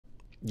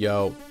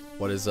Yo,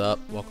 what is up?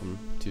 Welcome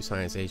to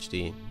Science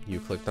HD. You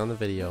clicked on the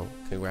video.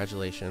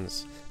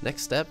 Congratulations.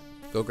 Next step,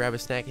 go grab a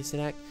snacky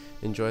snack,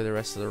 enjoy the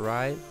rest of the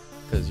ride,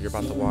 because you're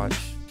about to watch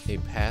a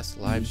past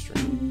live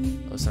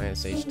stream of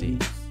Science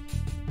HD.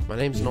 My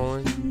name's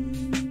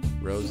Nolan.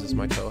 Rose is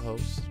my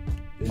co-host.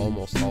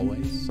 Almost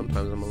always.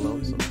 Sometimes I'm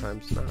alone,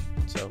 sometimes not.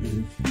 So,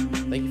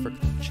 thank you for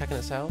checking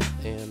us out,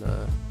 and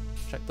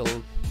check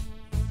the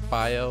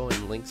bio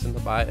and links in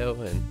the bio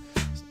and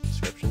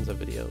descriptions of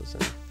videos,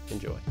 and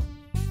enjoy.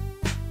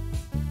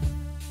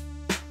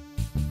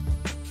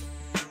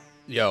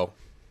 Yo,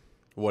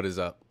 what is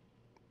up?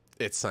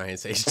 It's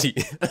Science HD.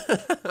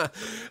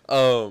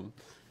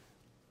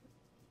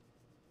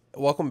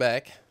 Welcome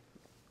back.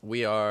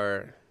 We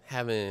are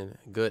having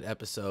a good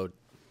episode.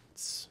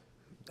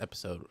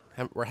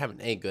 We're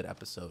having a good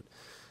episode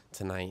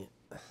tonight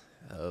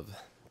of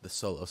the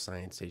Solo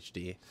Science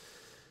HD.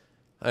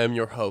 I am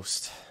your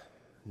host,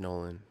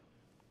 Nolan,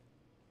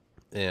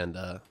 and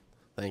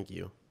thank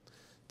you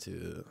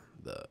to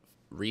the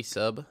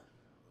resub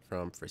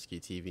from Frisky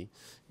TV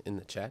in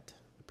the chat.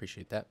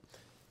 Appreciate that.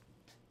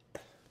 A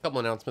couple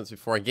announcements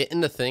before I get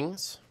into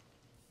things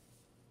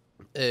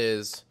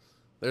is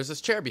there's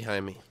this chair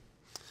behind me,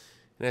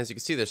 and as you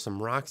can see, there's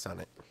some rocks on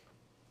it.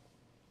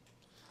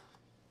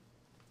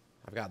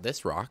 I've got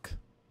this rock,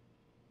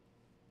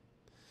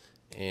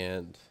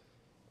 and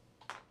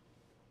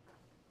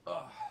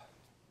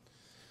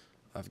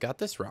I've got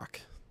this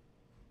rock,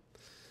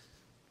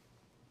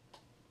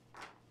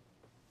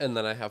 and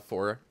then I have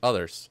 4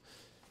 others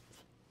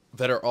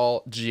that are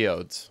all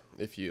geodes,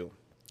 if you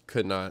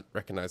could not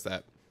recognize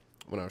that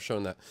when I was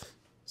showing that.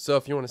 So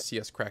if you want to see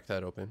us crack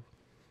that open,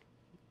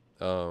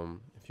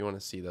 if you want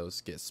to see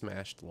those get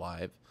smashed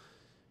live,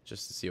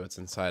 just to see what's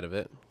inside of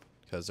it,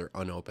 because they're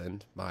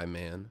unopened by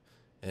man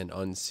and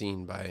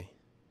unseen by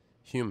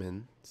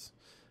humans,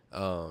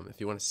 if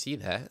you want to see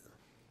that,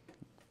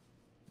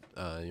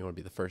 you want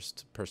to be the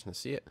first person to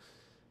see it,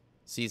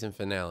 season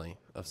finale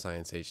of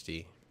Science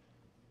HD.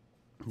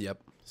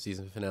 Yep,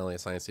 season finale of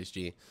Science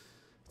HD.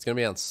 It's going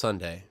to be on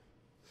Sunday.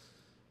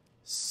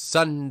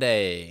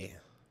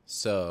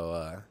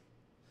 So,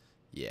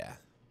 yeah,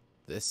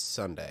 this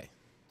Sunday.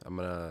 I'm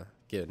going to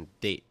get a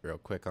date real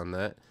quick on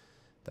that.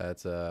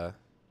 That's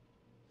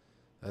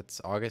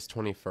August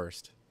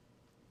 21st,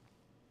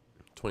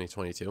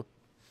 2022.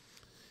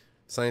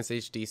 Science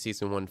HD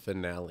Season 1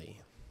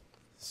 finale.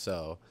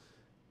 So,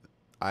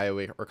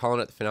 we're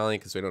calling it the finale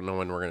because we don't know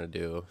when we're going to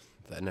do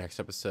the next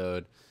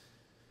episode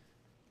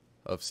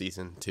of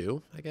Season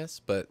 2, I guess.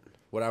 But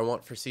what I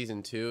want for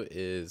Season 2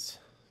 is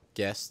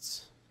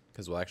guests,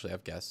 because we'll actually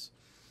have guests.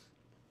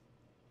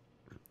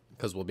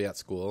 Because we'll be at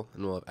school,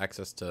 and we'll have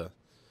access to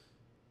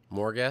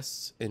more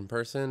guests in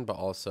person, but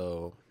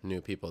also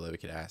new people that we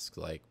could ask,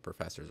 like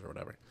professors or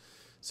whatever.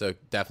 So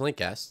definitely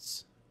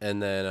guests,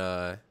 and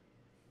then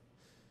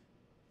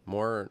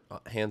more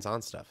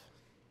hands-on stuff.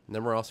 And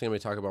then we're also going to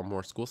be talking about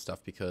more school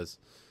stuff because,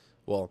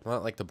 well,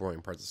 not like the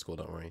boring parts of school,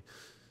 don't worry.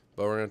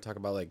 But we're going to talk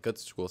about like good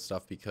school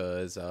stuff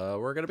because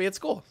we're going to be at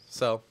school.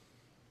 So,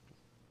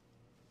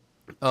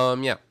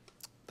 yeah,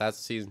 that's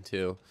Season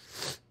 2.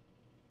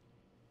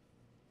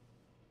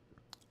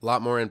 A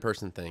lot more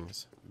in-person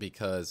things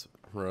because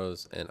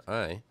Rose and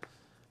I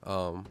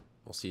will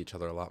see each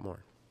other a lot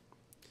more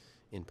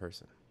in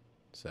person.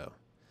 So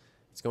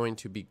it's going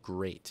to be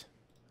great.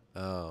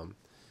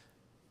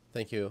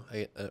 Thank you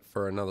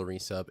for another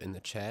resub in the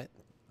chat.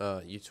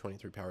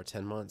 U23 Power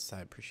 10 months.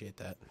 I appreciate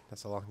that.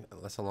 That's a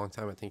long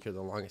time. I think you're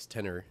the longest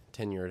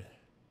tenured,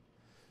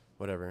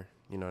 whatever.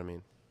 You know what I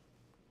mean?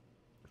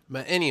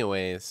 But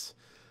anyways,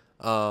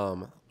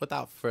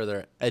 without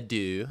further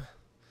ado,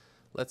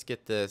 let's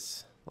get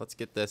this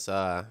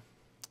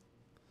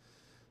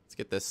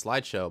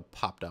slideshow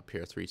popped up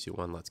here. 3, 2,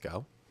 1, let's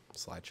go.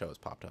 Slideshow has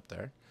popped up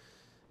there.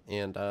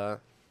 And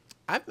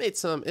I've made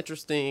some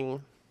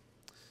interesting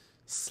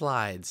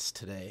slides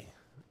today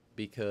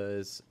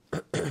because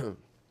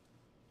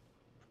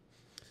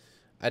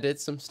I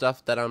did some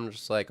stuff that I'm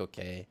just like,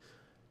 okay,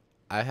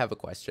 I have a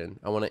question.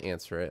 I want to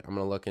answer it. I'm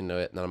going to look into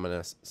it, and then I'm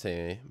going to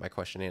say my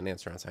question and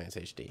answer on Science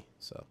HD.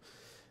 So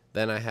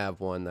then I have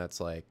one that's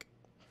like,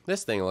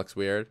 this thing looks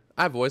weird.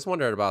 I've always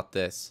wondered about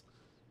this.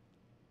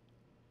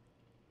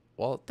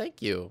 Well,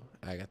 thank you,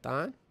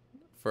 Agathon,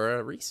 for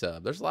a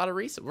resub. There's a lot of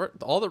resubs.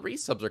 All the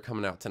resubs are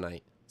coming out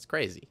tonight. It's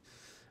crazy.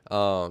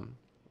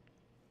 Thank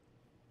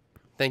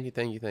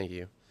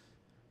you.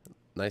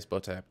 Nice bow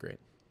tie upgrade.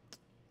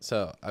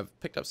 So I've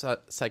picked up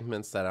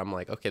segments that I'm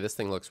like, okay, this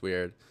thing looks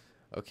weird.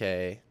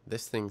 Okay,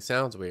 this thing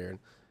sounds weird.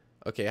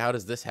 Okay, how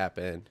does this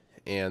happen?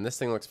 And this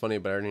thing looks funny,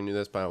 but I already knew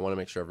this, but I want to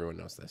make sure everyone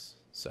knows this.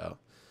 So,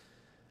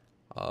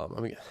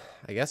 I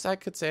guess I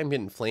could say I'm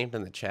getting flamed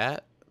in the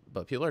chat,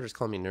 but people are just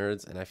calling me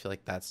nerds, and I feel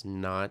like that's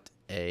not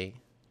a,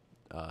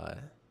 what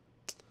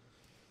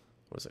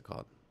is it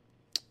called?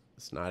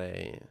 It's not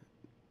a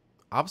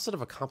opposite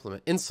of a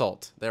compliment.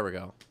 Insult. There we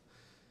go.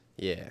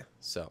 Yeah.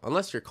 So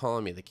unless you're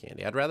calling me the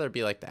candy, I'd rather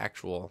be like the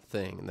actual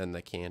thing than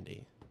the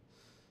candy.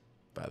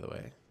 By the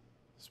way,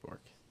 Spork.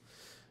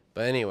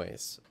 But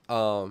anyways,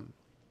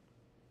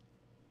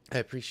 I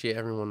appreciate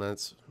everyone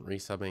that's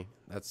resubbing.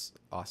 That's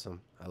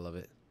awesome. I love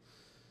it.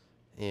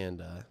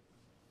 And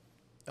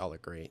y'all are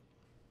great.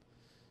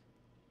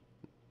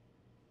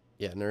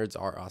 Yeah, nerds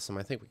are awesome.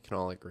 I think we can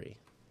all agree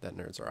that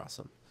nerds are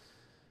awesome.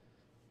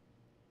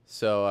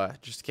 So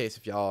just in case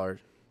if y'all are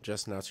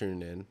just now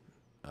tuning in,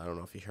 I don't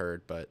know if you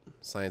heard, but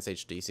Science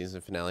HD season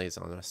finale is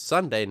on a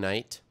Sunday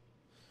night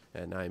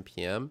at 9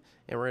 p.m.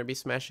 And we're going to be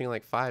smashing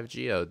like 5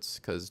 geodes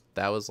because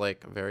that was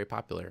like very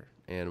popular.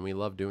 And we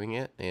love doing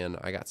it. And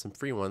I got some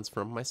free ones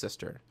from my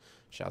sister.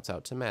 Shouts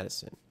out to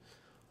Madison.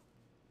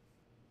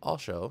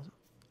 Also,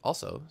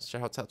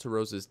 shouts out to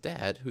Rose's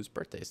dad, whose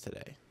birthday's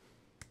today.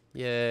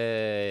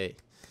 Yay.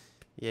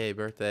 Yay,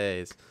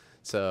 birthdays.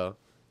 So,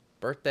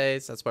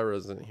 birthdays, that's why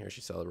Rose isn't here.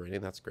 She's celebrating.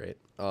 That's great.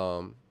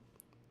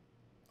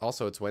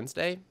 Also, it's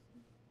Wednesday.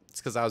 It's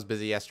because I was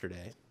busy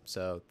yesterday.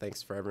 So,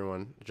 thanks for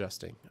everyone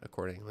adjusting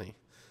accordingly.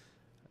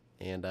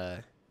 And,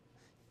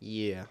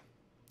 yeah.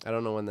 I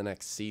don't know when the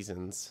next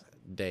season's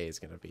day is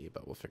going to be,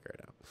 but we'll figure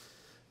it out.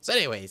 So,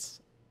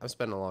 anyways, I'm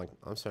spending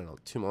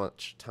too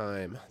much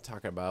time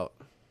talking about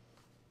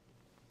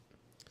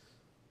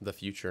the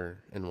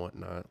future and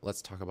whatnot.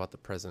 Let's talk about the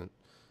present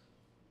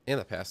and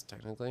the past,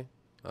 technically,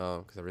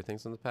 because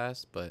everything's in the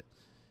past. But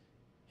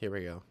here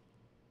we go.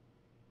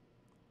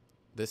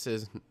 This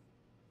is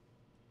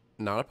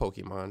not a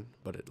Pokemon,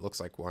 but it looks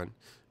like one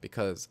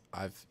because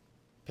I've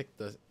picked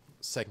the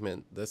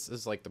segment. This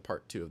is like the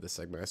part 2 of this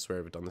segment. I swear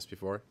I've done this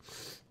before.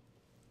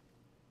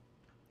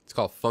 It's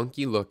called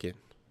Funky Looking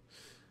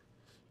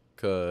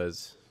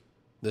because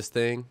this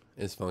thing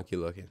is funky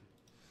looking.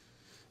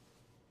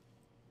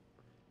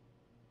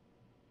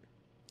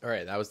 All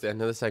right, that was the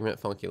end of the segment,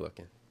 Funky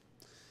Looking.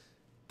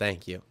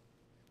 Thank you.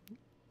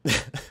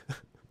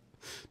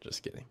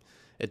 Just kidding.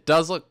 It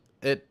does look...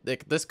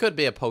 This could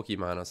be a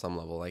Pokemon on some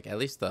level, like at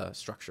least the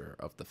structure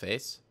of the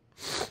face.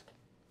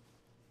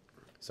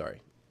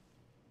 Sorry.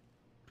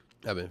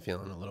 I've been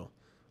feeling a little...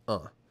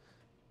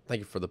 Thank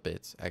you for the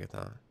bits,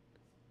 Agathon.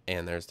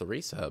 And there's the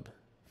resub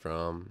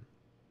from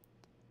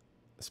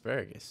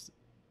Asparagus.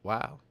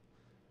 Wow.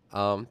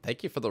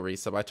 Thank you for the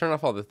resub. I turned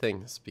off all the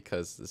things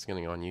because this is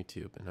going to go on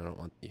YouTube and I don't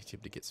want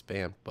YouTube to get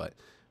spammed, but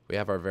we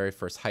have our very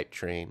first hype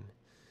train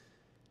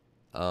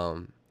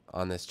on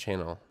this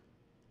channel.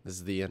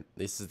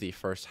 This is the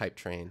first hype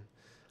train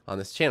on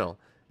this channel.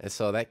 And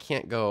so that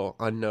can't go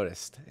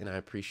unnoticed, and I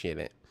appreciate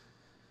it.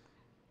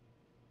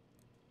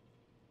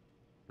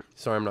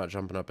 Sorry I'm not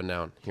jumping up and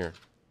down. Here.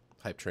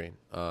 Hype train.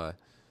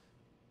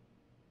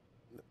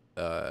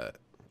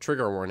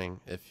 Trigger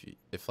warning if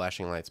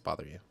flashing lights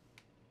bother you.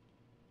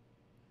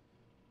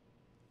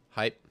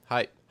 Hype,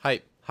 hype,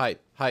 hype,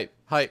 hype, hype,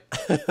 hype.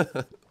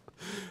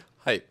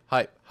 Hype,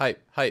 hype,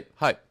 hype, hype,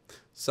 hype.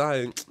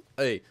 Science.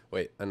 Hey,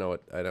 wait, I know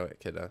it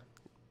could,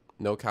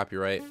 no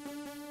copyright.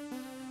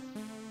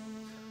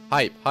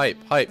 Hype, hype,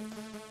 hype.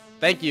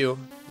 Thank you.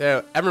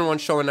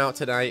 Everyone's showing out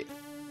tonight.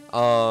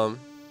 I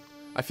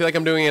feel like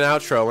I'm doing an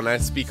outro when I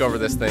speak over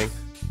this thing.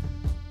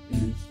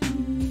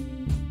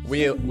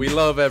 We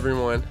love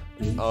everyone.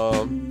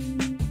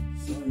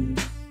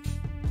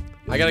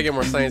 I gotta get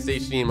more Science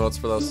HD emotes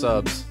for those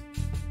subs.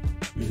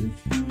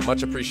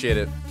 Much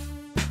appreciated.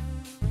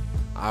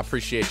 I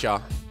appreciate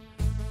y'all.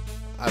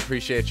 I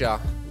appreciate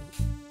y'all.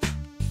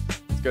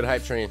 It's good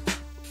hype train.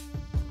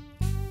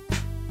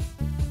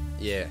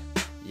 Yeah,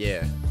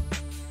 yeah.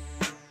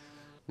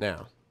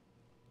 Now,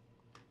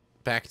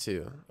 back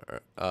to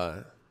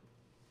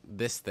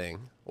this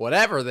thing.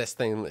 Whatever this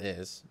thing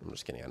is. I'm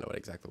just kidding. I know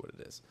exactly what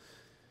it is.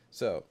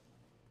 So,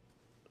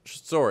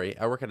 story.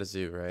 I work at a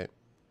zoo, right?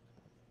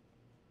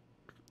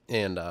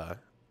 And I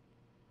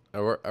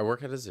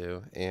work at a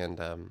zoo,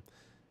 and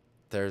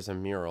there's a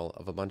mural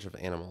of a bunch of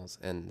animals,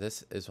 and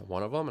this is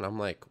one of them. And I'm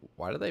like,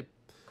 why do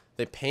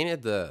they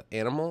painted the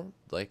animal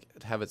like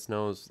to have its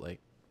nose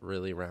like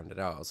really rounded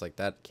out? I was like,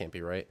 that can't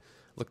be right.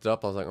 Looked it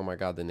up. I was like, oh my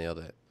god, they nailed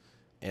it.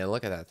 And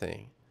look at that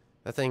thing.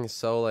 That thing is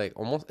so like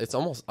it's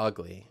almost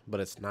ugly, but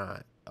it's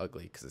not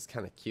ugly because it's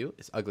kind of cute.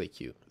 It's ugly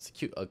cute. It's a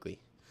cute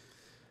ugly.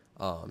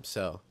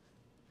 So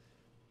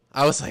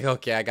I was like,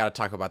 okay, I gotta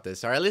talk about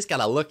this, or at least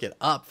gotta look it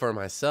up for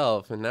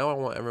myself. And now I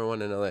want everyone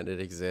to know that it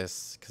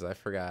exists because I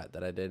forgot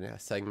that I did a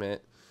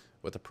segment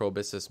with a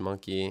proboscis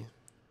monkey,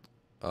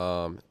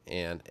 and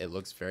it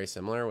looks very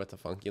similar with a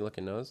funky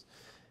looking nose.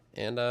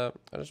 And I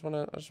just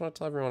wanna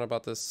tell everyone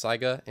about this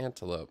Saiga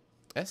antelope,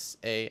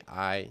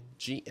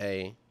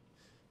 Saiga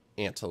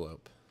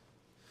antelope.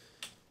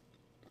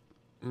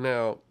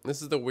 Now,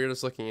 this is the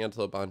weirdest looking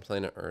antelope on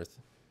planet Earth,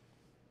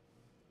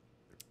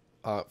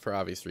 for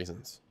obvious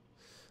reasons.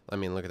 I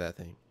mean, look at that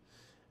thing.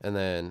 And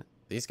then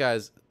these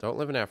guys don't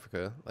live in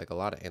Africa like a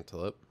lot of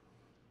antelope.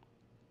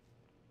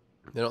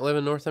 They don't live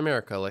in North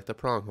America like the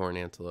pronghorn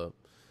antelope.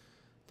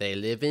 They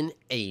live in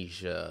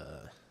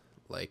Asia.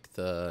 Like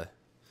there's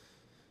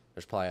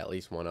probably at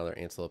least one other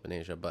antelope in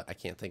Asia, but I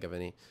can't think of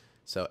any.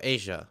 So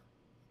Asia.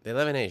 They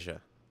live in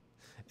Asia.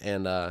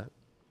 And they're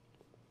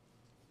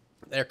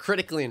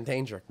critically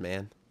endangered,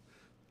 man.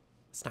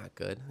 It's not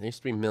good. There used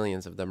to be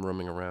millions of them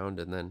roaming around,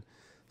 and then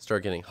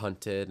start getting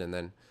hunted, and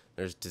then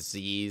there's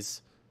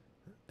disease,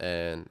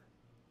 and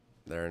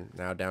they're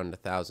now down to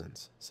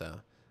thousands.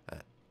 So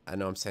I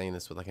know I'm saying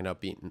this with like an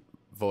upbeat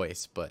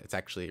voice, but it's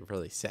actually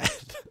really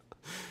sad.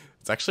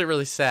 It's actually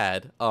really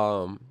sad.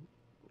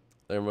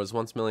 There was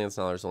once millions,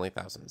 now there's only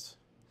thousands.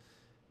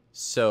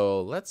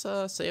 So let's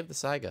save the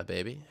Saiga,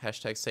 baby.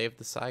 Hashtag save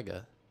the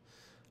Saiga.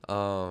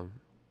 Now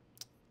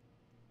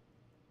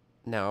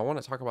I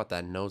want to talk about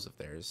that nose of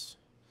theirs.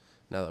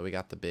 Now that we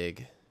got the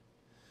big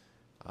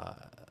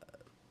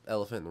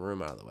elephant in the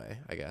room out of the way,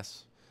 I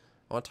guess.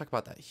 I want to talk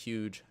about that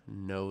huge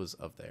nose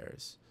of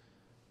theirs.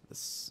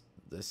 This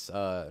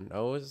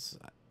nose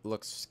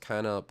looks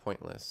kind of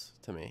pointless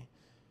to me.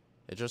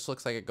 It just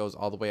looks like it goes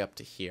all the way up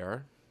to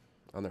here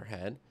on their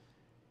head.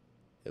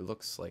 It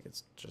looks like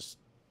it's just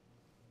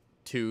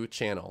two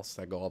channels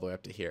that go all the way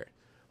up to here.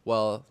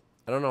 Well,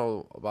 I don't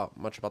know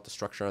much about the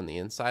structure on the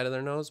inside of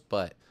their nose,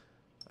 but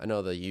I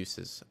know the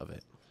uses of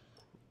it.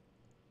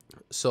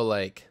 So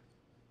like,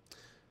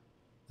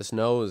 this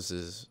nose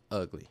is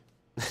ugly.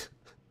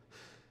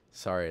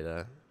 Sorry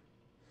to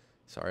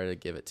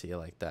give it to you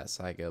like that,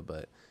 Saiga,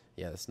 but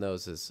yeah, this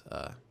nose is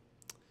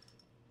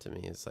to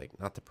me is like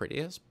not the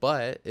prettiest,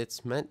 but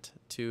it's meant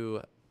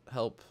to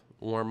help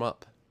warm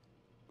up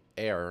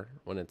air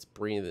when it's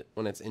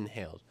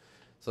inhaled.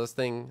 So this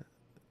thing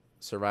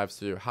survives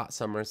through hot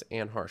summers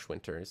and harsh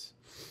winters.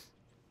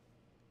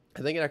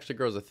 I think it actually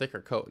grows a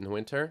thicker coat in the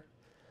winter,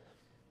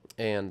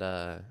 and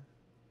the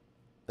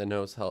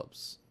nose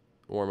helps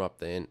warm up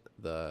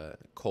the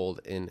cold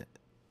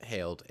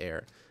inhaled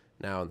air.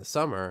 Now in the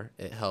summer,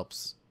 it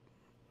helps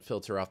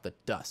filter out the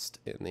dust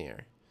in the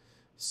air.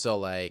 So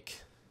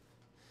like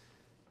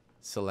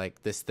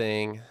this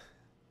thing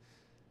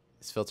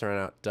is filtering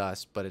out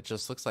dust, but it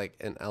just looks like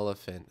an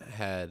elephant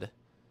had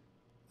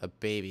a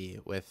baby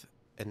with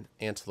an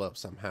antelope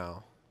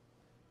somehow.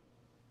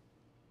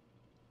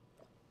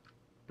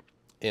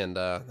 And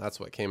that's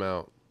what came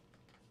out.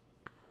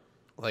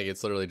 Like,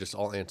 it's literally just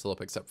all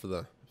antelope except for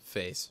the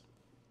face.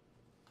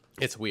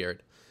 It's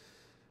weird.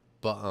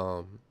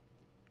 But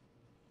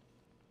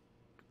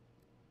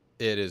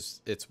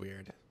it's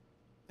weird.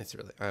 It's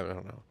really, I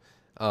don't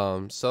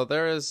know. So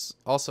there is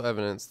also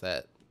evidence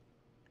that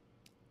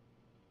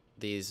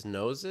these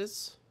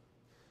noses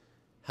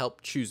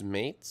help choose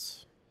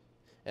mates.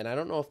 And I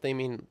don't know if they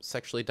mean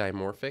sexually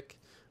dimorphic,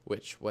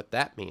 which what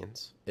that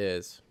means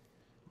is,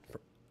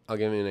 I'll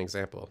give you an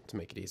example to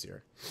make it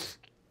easier.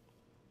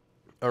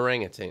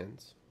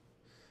 Orangutans.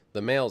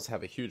 The males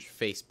have a huge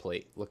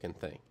faceplate looking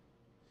thing.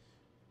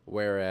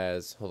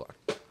 Whereas, hold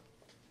on.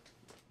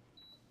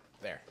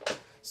 There.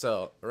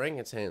 So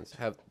orangutans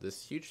have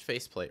this huge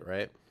faceplate,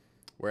 right?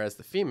 Whereas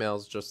the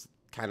females just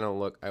kind of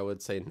look, I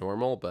would say,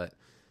 normal, but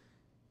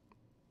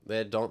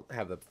they don't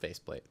have the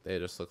faceplate. They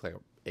just look like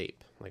an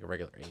ape, like a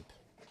regular ape,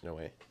 in a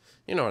way.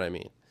 You know what I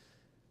mean?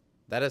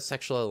 That is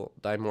sexual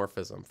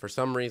dimorphism. For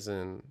some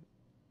reason,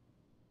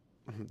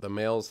 the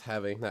males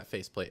having that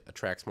faceplate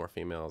attracts more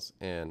females,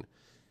 and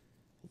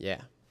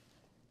yeah.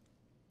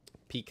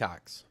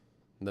 Peacocks.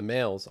 The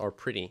males are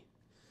pretty.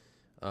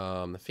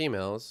 The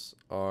females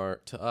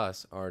to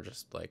us, are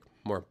just like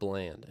more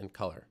bland in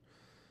color.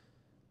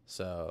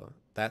 So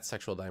that's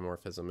sexual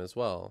dimorphism as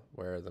well,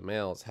 where the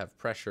males have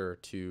pressure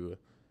to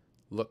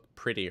look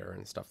prettier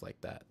and stuff like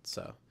that.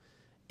 So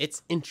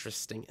it's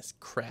interesting as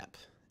crap,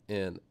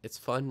 and it's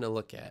fun to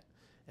look at.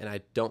 And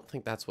I don't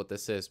think that's what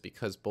this is,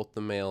 because both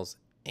the males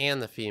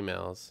and the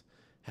females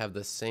have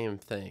the same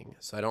thing.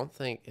 So I don't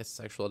think it's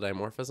sexual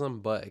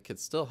dimorphism, but it could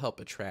still help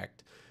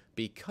attract,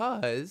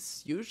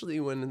 because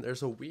usually when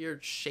there's a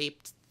weird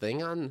shaped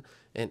thing on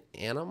an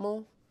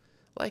animal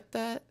like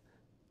that,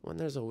 when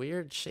there's a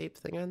weird shaped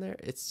thing on there,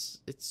 it's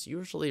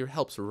usually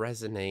helps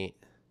resonate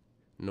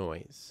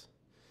noise.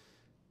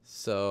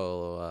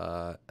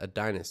 So a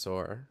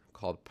dinosaur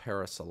called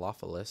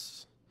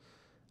Parasaurolophus,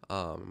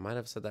 might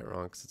have said that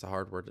wrong because it's a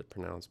hard word to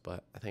pronounce,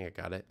 but I think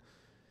I got it.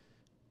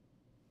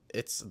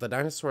 It's the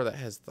dinosaur that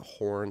has the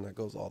horn that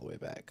goes all the way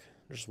back.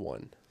 There's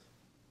one.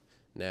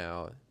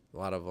 Now, a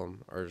lot of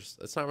them are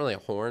just, it's not really a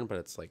horn, but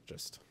it's like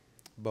just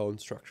bone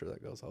structure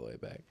that goes all the way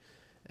back.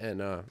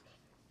 And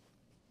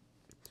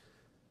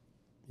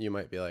you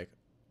might be like,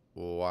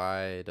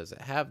 why does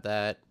it have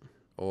that?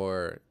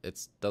 Or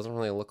it doesn't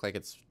really look like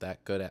it's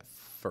that good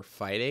for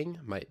fighting.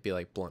 Might be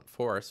like blunt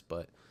force,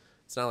 but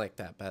it's not like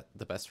that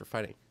the best for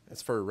fighting.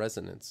 It's for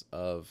resonance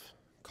of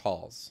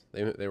calls.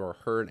 They were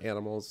herd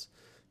animals.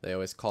 They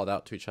always called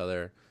out to each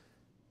other,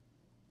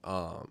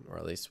 or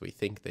at least we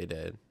think they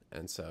did.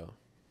 And so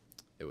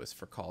it was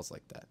for calls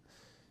like that.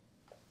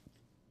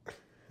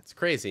 It's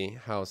crazy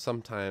how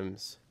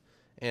sometimes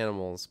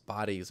animals'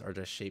 bodies are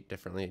just shaped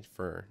differently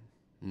for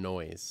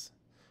noise,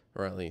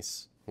 or at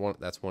least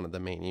that's one of the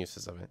main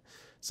uses of it.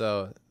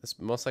 So it's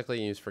most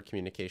likely used for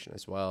communication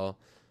as well.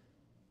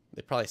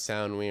 They probably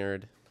sound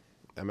weird.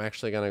 I'm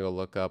actually going to go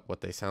look up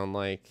what they sound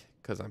like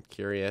because I'm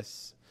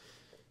curious.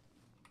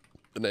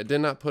 And I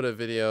did not put a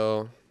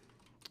video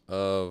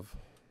of...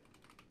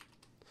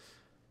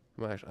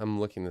 I'm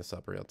looking this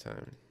up real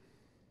time.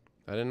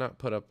 I did not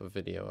put up a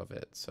video of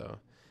it, so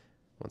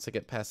Once I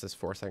get past this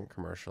 4-second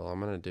commercial, I'm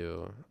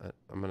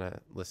gonna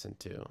listen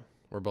to.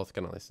 We're both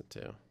gonna listen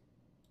to.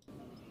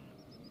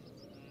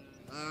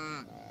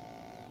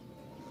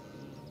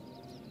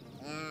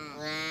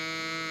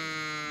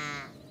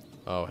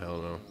 Oh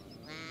hell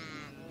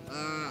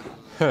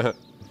no.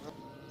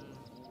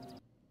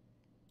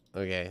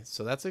 Okay,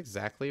 so that's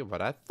exactly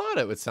what I thought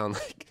it would sound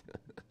like.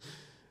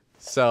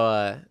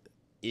 So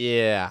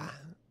yeah,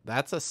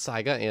 that's a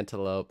Saiga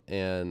antelope,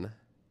 and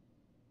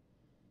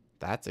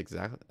that's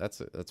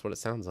what it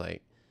sounds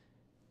like.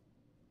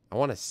 I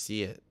want to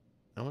see it.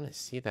 I want to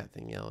see that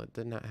thing yell. It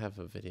did not have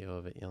a video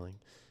of it yelling.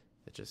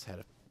 It just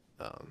had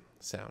a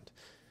sound.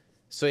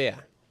 So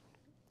yeah,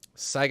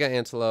 Saiga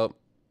antelope.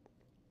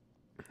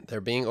 They're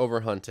being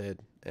overhunted,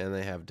 and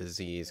they have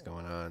disease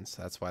going on.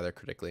 So that's why they're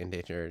critically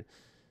endangered.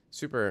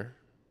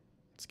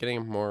 It's getting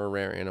a more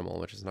rare animal,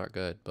 which is not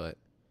good, but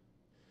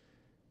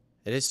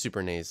it is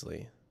super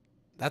nasally.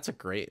 That's a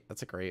great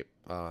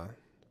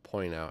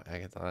point out,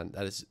 Agathon.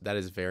 That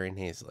is very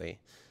nasally.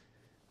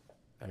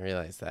 I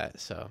realize that.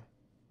 So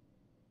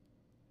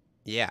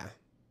yeah.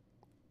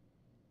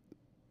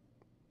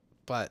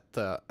 But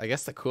I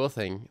guess the cool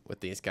thing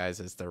with these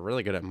guys is they're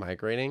really good at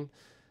migrating.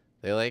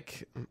 They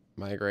like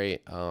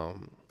migrate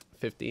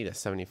 50 to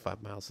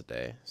 75 miles a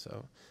day.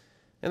 So,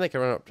 and they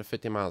can run up to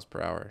 50 miles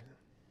per hour.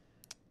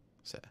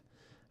 So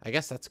I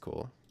guess that's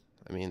cool.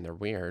 I mean, they're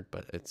weird,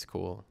 but it's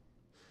cool.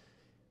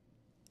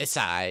 It's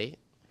aight.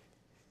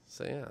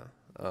 So yeah.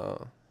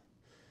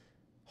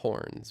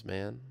 Horns,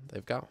 man.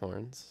 They've got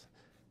horns.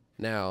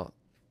 Now,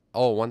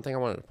 one thing I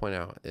wanted to point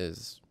out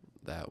is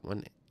that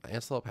when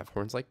antelope have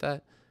horns like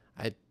that,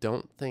 I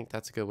don't think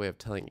that's a good way of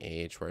telling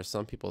age, whereas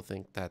some people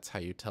think that's how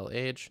you tell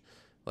age.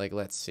 Like,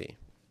 let's see.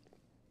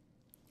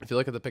 If you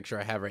look at the picture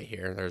I have right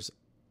here, there's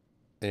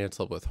an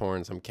antelope with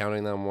horns. I'm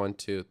counting them 1,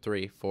 2,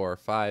 3, 4,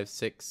 5,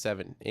 6,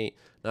 7, 8,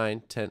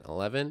 9, 10,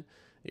 11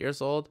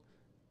 years old.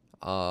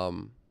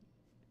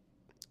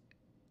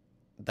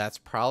 That's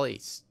probably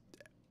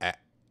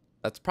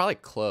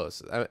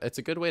close. It's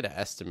a good way to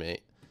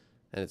estimate,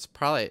 and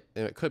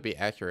it could be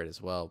accurate as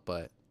well,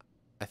 but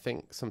I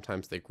think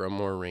sometimes they grow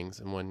more rings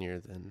in 1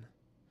 year than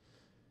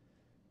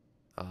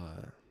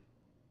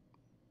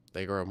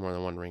they grow more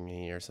than one ring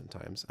a year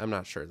sometimes. I'm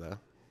not sure though.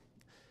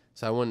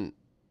 So I wouldn't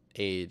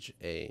age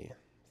a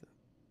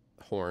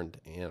horned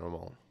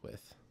animal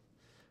with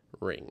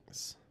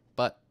rings.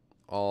 But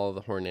all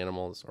the horned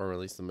animals, or at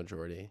least the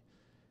majority,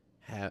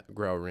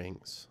 grow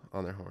rings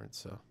on their horns.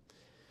 So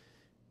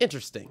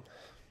interesting.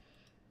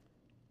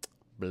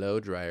 Blow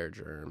dryer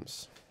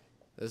germs.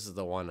 This is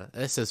the one.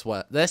 This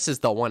is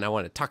the one I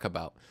want to talk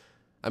about.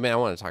 I mean, I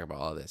want to talk about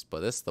all this, but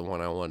this is the one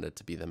I wanted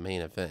to be the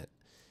main event.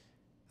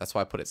 That's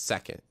why I put it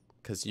second,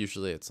 because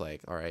usually it's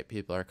like, all right,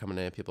 people are coming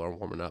in, people are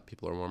warming up.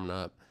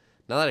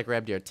 Now that I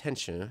grabbed your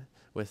attention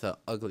with an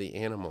ugly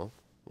animal,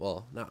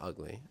 well, not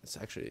ugly. It's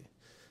actually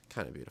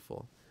kind of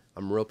beautiful.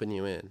 I'm roping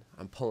you in.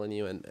 I'm pulling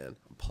you in, man.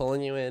 I'm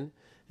pulling you in,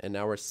 and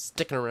now we're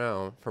sticking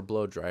around for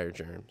blow dryer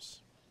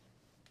germs.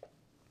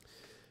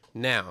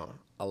 Now,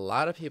 a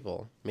lot of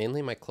people,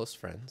 mainly my close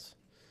friends,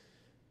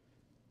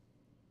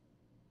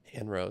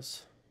 and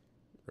Rose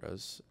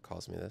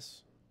calls me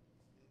this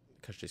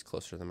because she's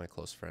closer than my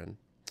close friend.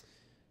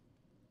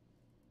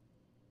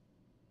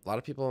 A lot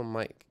of people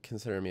might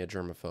consider me a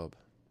germaphobe.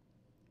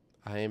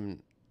 I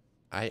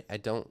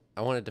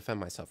want to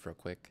defend myself real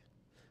quick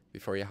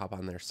before you hop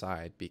on their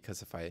side,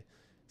 because if I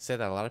say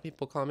that a lot of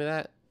people call me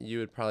that, you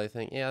would probably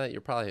think, yeah,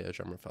 you're probably a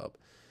germaphobe.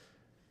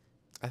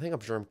 I think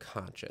I'm germ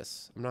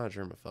conscious. I'm not a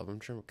germaphobe. I'm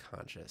germ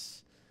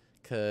conscious.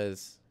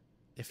 Because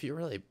if you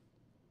really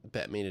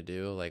bet me to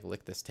do, like,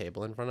 lick this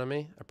table in front of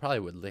me, I probably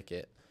would lick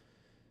it.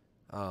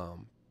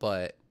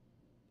 But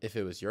if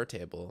it was your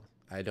table,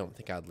 I don't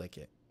think I'd lick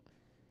it.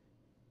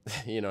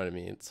 You know what I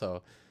mean?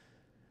 So,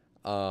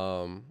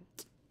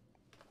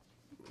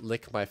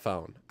 lick my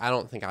phone. I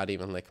don't think I'd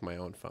even lick my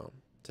own phone,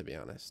 to be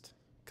honest,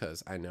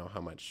 because I know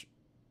how much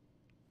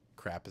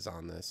crap is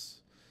on this.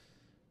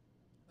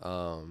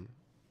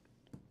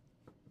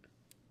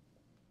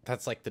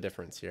 That's like the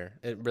difference here.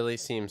 It really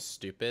seems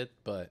stupid,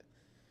 but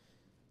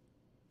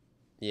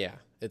yeah,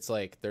 it's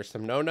like there's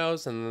some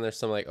no-nos and then there's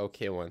some like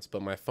okay ones,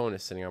 but my phone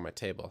is sitting on my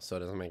table, so it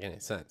doesn't make any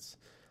sense.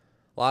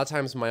 A lot of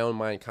times my own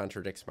mind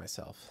contradicts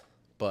myself,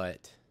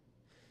 but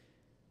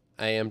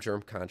I am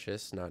germ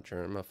conscious, not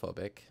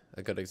germophobic.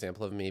 A good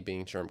example of me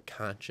being germ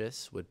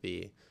conscious would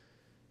be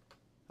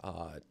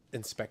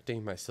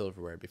inspecting my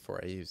silverware before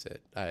I use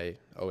it. I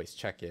always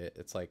check it.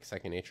 It's like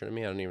second nature to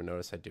me. I don't even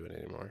notice I do it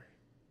anymore.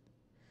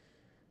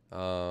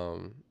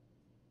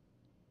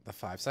 The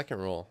 5-second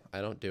rule.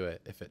 I don't do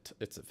it. If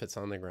it's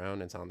on the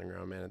ground, it's on the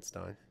ground, man. It's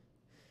done.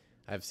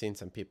 I've seen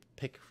some people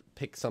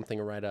pick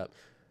something right up.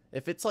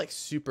 If it's like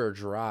super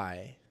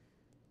dry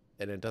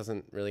and it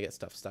doesn't really get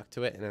stuff stuck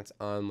to it and it's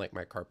on like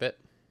my carpet,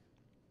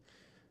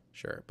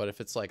 sure. But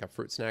if it's like a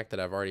fruit snack that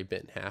I've already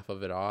bitten half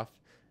of it off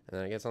and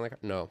then it gets on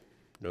the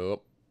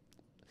nope.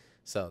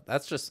 So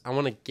that's just, I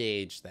want to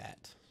gauge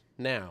that.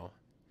 Now,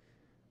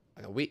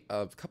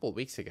 a couple of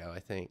weeks ago, I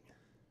think,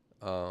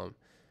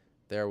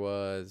 there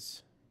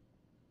was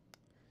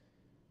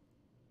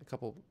a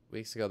couple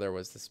weeks ago, there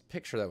was this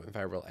picture that went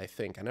viral, I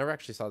think. I never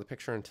actually saw the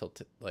picture until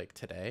like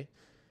today,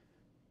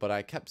 but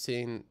I kept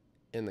seeing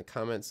in the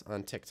comments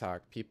on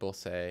TikTok people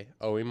say,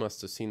 oh, we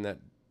must have seen that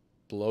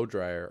blow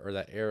dryer or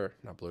that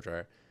not blow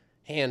dryer,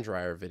 hand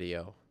dryer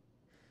video.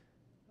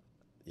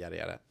 Yada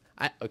yada.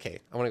 Okay,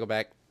 I want to go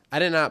back. I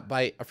did not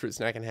bite a fruit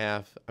snack in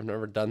half. I've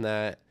never done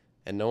that,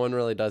 and no one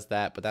really does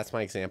that, but that's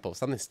my example of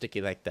something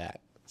sticky like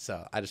that.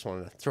 So I just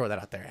wanted to throw that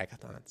out there.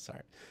 Hackathon.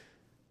 Sorry.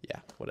 Yeah,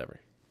 whatever.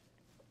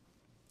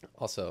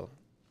 Also,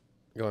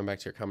 going back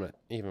to your comment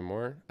even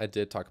more, I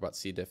did talk about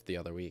C. diff the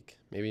other week,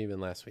 maybe even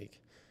last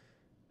week.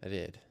 I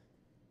did,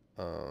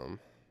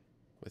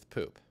 with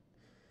poop.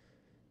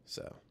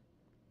 So,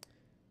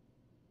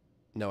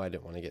 no, I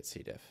didn't want to get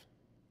C. diff.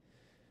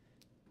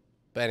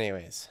 But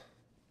anyways,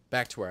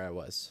 back to where I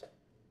was.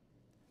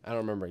 I don't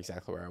remember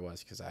exactly where I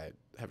was because I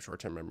have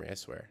short-term memory, I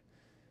swear.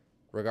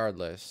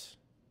 Regardless,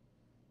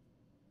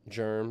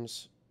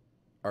 germs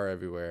are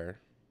everywhere.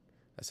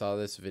 I saw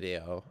this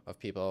video of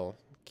people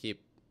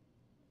keep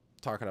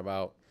talking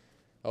about,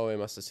 oh, I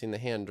must have seen the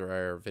hand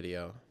dryer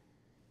video.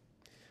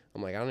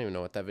 I'm like, I don't even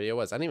know what that video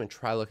was. I didn't even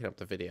try looking up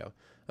the video.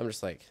 I'm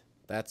just like,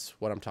 that's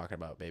what I'm talking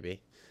about,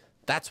 baby.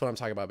 That's what I'm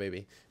talking about,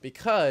 baby.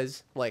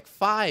 Because like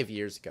 5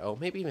 years ago,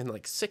 maybe even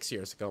like 6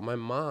 years ago, my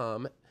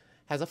mom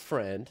has a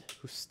friend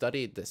who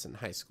studied this in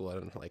high school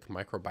in like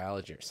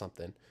microbiology or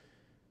something.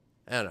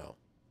 I don't know.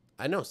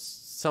 I know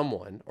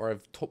someone, or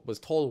was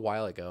told a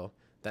while ago,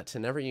 that to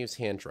never use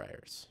hand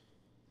dryers.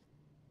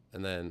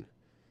 And then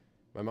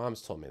my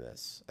mom's told me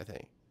this, I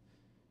think.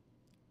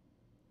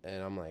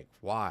 And I'm like,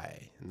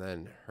 why? And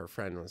then her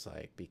friend was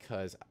like,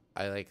 because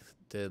I like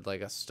did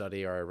like a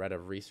study, or I read a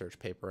research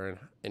paper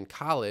in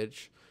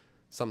college,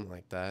 something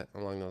like that,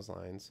 along those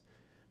lines,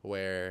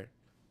 where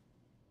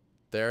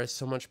there is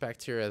so much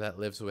bacteria that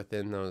lives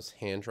within those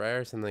hand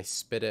dryers, and they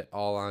spit it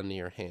all onto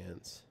your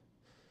hands.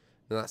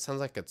 And that sounds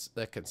like it's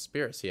a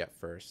conspiracy at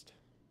first.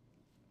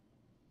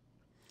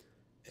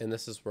 And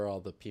this is where all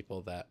the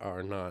people that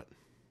are not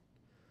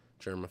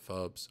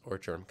germaphobes or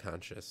germ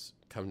conscious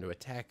come to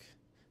attack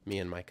me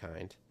and my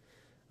kind.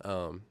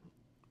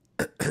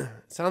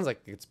 Sounds like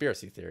a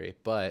conspiracy theory,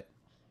 but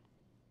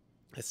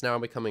it's now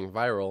becoming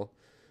viral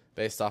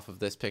based off of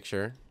this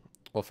picture.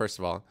 Well, first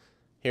of all,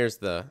 here's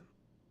the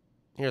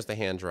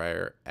hand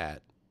dryer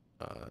at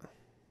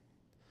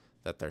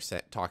that they're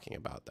talking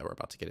about, that we're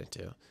about to get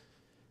into.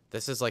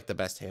 This is like the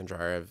best hand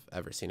dryer I've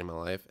ever seen in my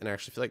life, and I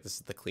actually feel like this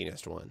is the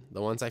cleanest one.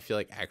 The ones I feel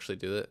like actually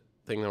do the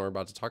thing that we're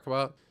about to talk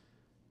about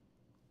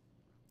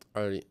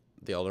are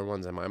the older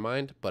ones in my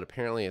mind, but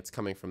apparently it's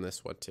coming from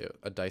this one too,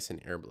 a Dyson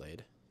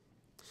Airblade.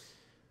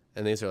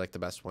 And these are like the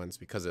best ones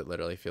because it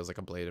literally feels like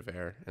a blade of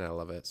air, and I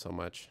love it so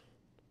much.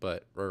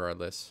 But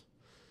regardless,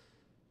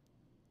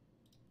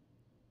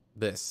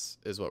 this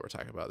is what we're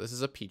talking about. This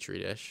is a petri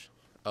dish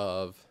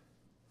of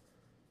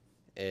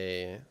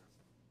a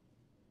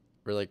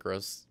really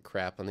gross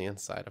crap on the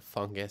inside of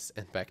fungus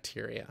and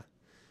bacteria.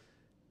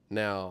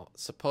 Now,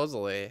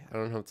 supposedly, I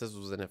don't know if this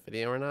was in a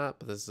video or not,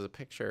 but this is a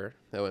picture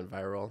that went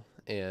viral,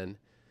 and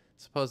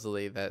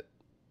supposedly that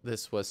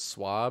this was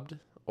swabbed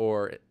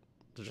or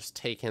just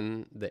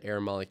taken the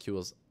air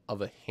molecules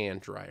of a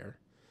hand dryer.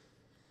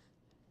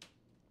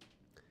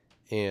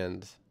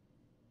 And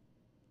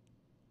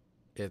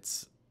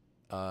it's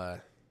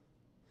kind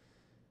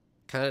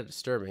of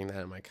disturbing that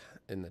I'm like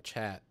in the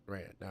chat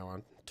right now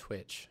on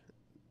Twitch,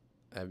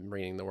 I'm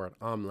reading the word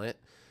omelet.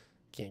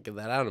 Can't get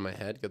that out of my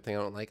head. Good thing I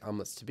don't like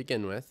omelets to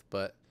begin with,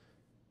 but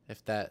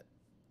if that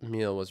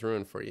meal was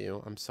ruined for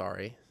you, I'm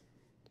sorry.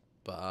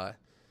 But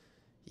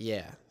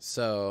yeah,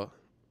 so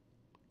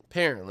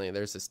apparently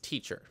there's this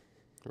teacher,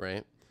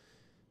 right?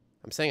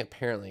 I'm saying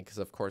apparently because,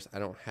 of course, I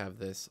don't have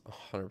this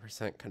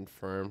 100%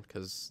 confirmed,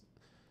 because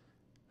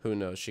who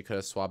knows, she could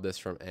have swabbed this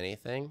from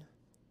anything.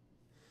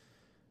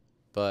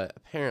 But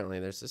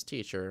apparently there's this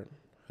teacher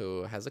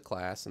who has a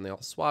class, and they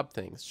all swab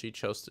things.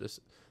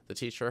 The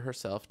teacher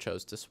herself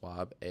chose to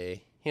swab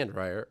a hand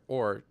dryer,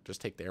 or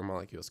just take the air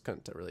molecules.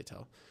 Couldn't really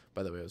tell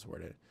by the way it was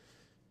worded.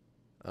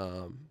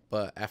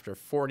 But after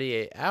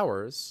 48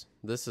 hours,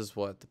 this is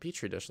what the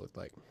petri dish looked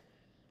like.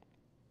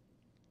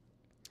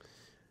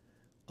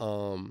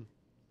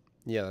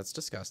 Yeah, that's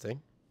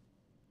disgusting.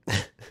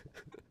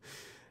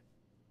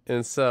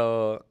 And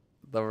so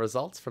the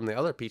results from the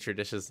other petri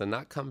dishes did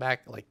not come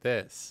back like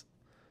this.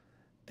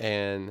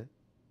 And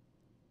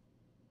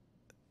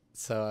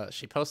so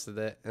she posted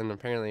it, and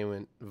apparently it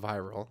went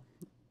viral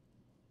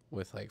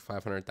with like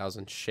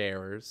 500,000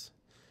 shares.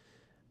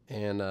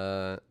 And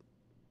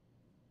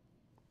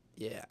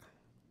yeah.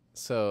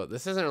 So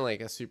this isn't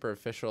like a super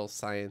official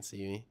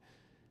science-y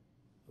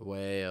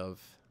way of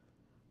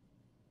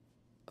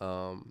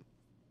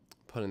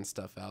putting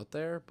stuff out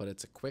there, but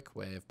it's a quick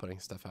way of putting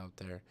stuff out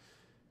there.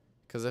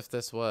 Because if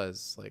this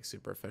was like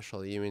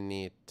superficial, you would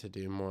need to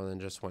do more than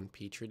just one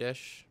petri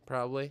dish,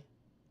 probably.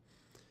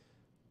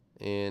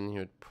 And you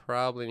would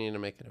probably need to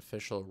make an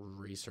official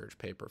research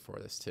paper for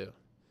this too,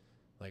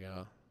 like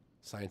a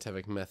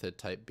scientific method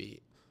type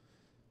beat.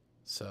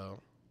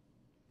 So,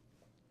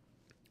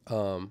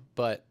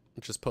 but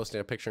just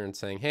posting a picture and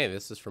saying, hey,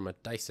 this is from a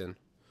Dyson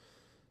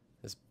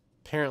is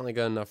apparently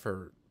good enough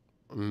for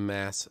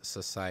mass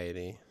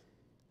society.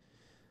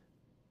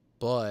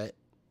 But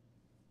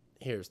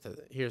here's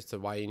the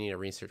why you need a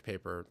research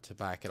paper to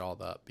back it all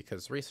up,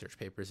 because research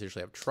papers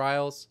usually have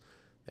trials,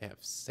 they have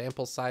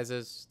sample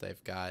sizes,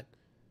 they've got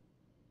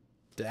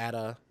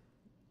data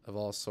of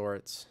all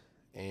sorts,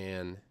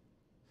 and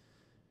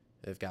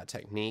they've got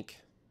technique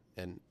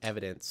and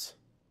evidence,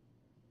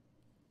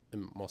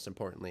 and most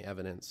importantly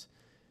evidence,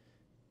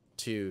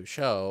 to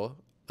show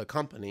the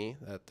company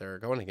that they're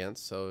going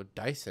against. So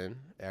Dyson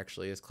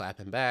actually is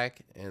clapping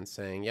back and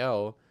saying,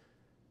 yo,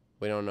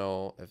 we don't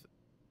know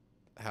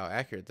how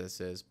accurate this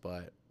is,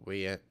 but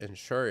we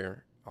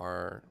ensure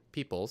our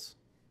peoples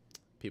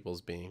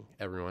being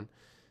everyone,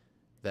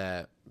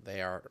 that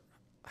they are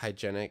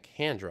hygienic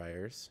hand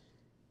dryers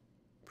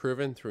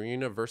proven through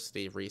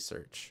university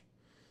research.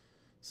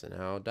 So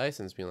now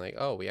Dyson's being like,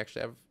 oh, we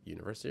actually have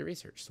university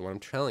research. So what I'm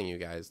telling you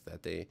guys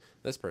that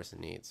this person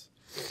needs.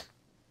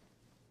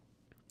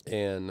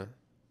 And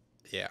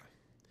yeah,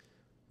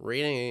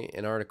 reading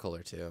an article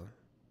or two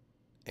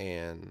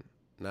and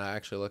not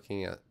actually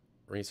looking at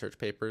research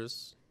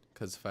papers,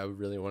 because if I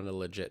really wanted to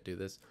legit do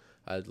this,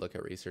 I'd look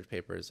at research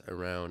papers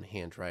around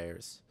hand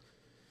dryers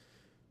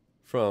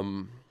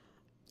from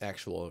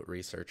actual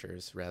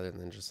researchers rather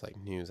than just like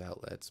news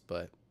outlets.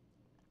 But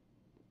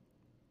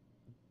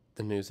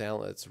the news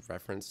outlets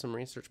reference some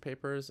research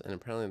papers, and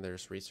apparently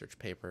there's research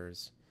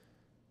papers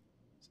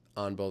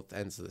on both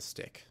ends of the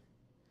stick.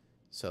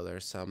 So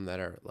there's some that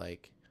are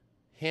like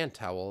hand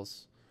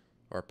towels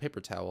or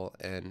paper towel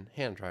and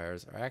hand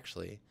dryers are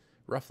actually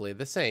roughly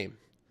the same.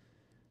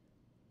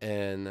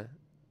 And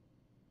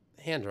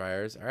hand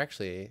dryers are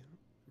actually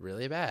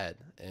really bad.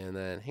 And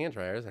then hand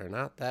dryers are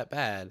not that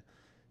bad.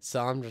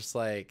 So I'm just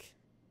like,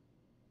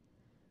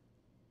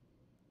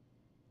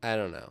 I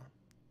don't know.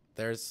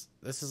 This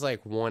is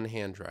like one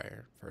hand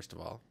dryer, first of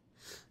all.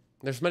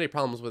 There's many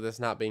problems with this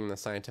not being the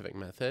scientific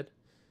method,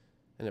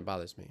 and it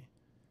bothers me.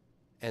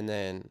 And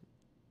then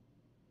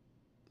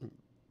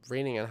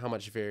reading on how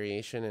much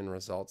variation in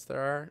results there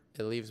are,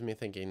 it leaves me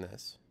thinking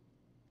this.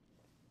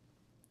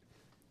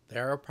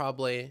 There are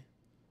probably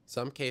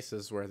some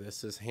cases where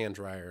this is hand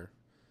dryer,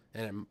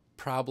 and it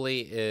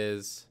probably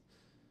is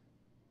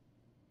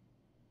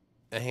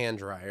a hand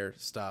dryer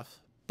stuff,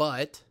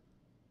 but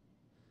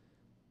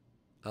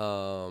it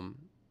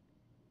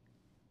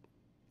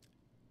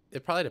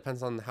probably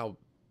depends on how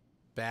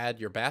bad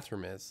your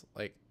bathroom is.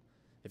 Like,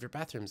 if your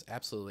bathroom's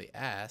absolutely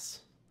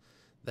ass,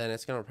 then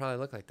it's going to probably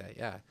look like that,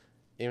 yeah.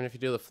 Even if you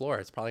do the floor,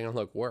 it's probably going to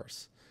look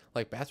worse.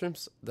 Like,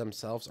 bathrooms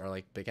themselves are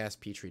like big-ass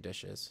petri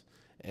dishes.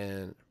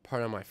 And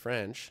pardon my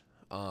French,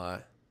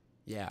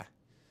 yeah.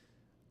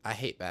 I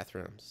hate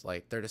bathrooms.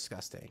 Like, they're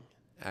disgusting.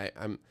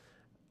 I'm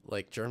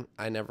like,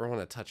 I never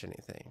want to touch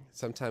anything.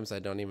 Sometimes I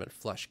don't even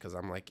flush because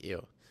I'm like,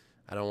 ew.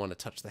 I don't want to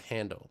touch the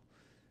handle.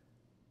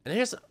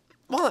 And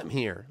while I'm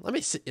here, let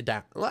me sit you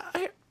down.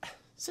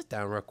 Sit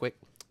down real quick.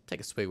 Take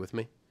a swig with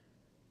me.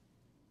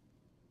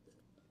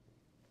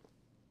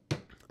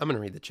 I'm going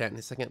to read the chat in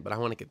a second, but I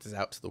want to get this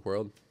out to the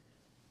world.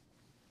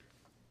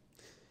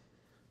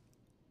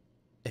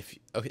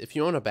 If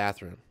you own a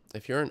bathroom,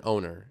 if you're an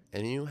owner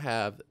and you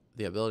have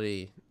the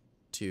ability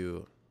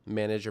to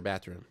manage your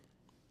bathroom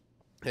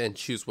and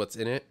choose what's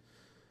in it,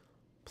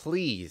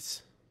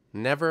 please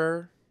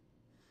never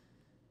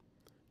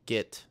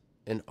get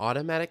an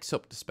automatic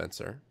soap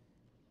dispenser,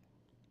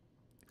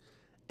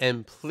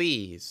 and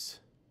please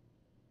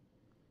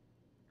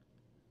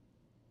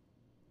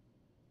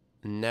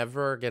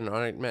never get an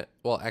automatic.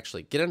 Well,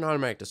 actually, get an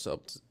automatic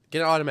soap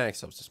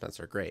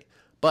dispenser. Great,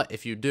 but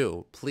if you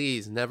do,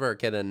 please never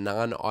get a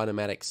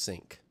non-automatic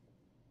sink.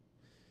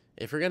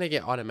 If you're gonna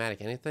get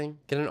automatic anything,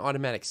 get an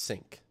automatic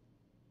sink.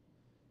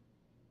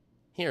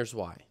 Here's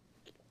why.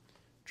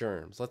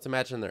 Germs. Let's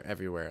imagine they're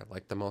everywhere,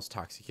 like the most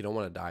toxic. You don't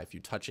want to die. If you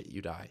touch it,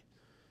 you die.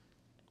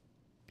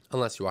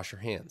 Unless you wash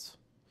your hands.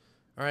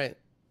 All right,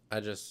 I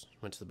just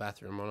went to the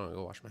bathroom. I want to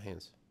go wash my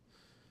hands.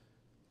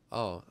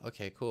 Oh,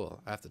 okay,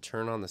 cool. I have to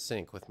turn on the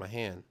sink with my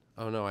hand.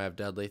 Oh no, I have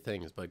deadly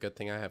things, but good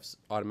thing I have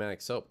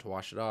automatic soap to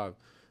wash it off.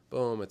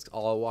 Boom, it's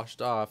all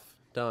washed off.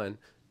 Done.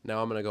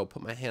 Now I'm going to go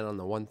put my hand on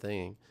the one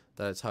thing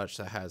that I touched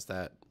that has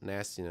that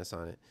nastiness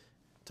on it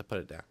to put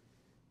it down.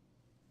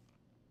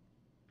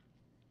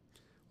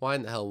 Why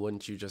in the hell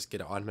wouldn't you just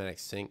get an automatic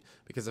sink?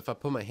 Because if I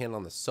put my hand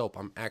on the soap,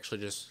 I'm actually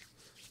just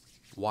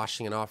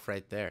washing it off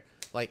right there.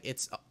 Like,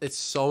 it's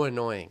so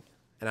annoying.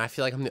 And I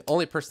feel like I'm the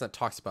only person that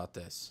talks about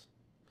this.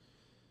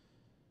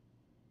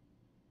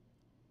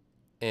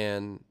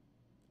 And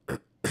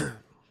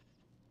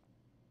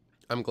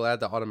I'm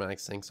glad that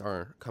automatic sinks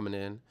are coming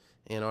in.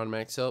 And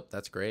automatic soap,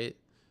 that's great.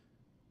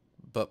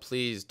 But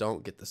please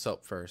don't get the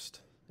soap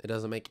first. It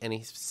doesn't make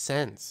any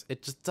sense.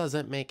 It just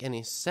doesn't make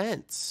any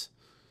sense.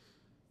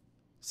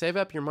 Save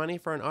up your money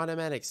for an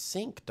automatic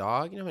sink,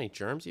 dog. You know how many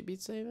germs you'd be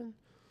saving?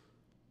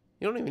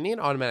 You don't even need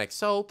automatic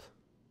soap.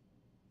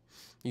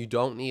 You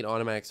don't need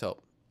automatic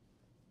soap.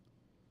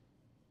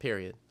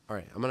 Period. All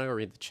right, I'm going to go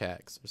read the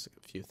chat 'cause there's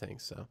a few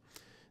things. So,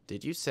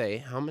 did you say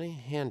how many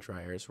hand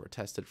dryers were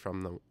tested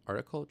from the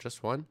article?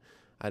 Just one?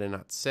 I did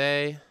not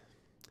say.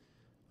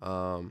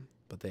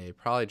 But they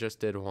probably just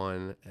did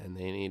one, and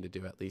they need to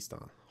do at least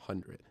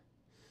 100.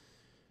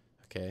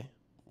 Okay.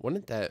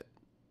 Wouldn't that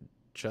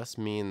just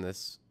mean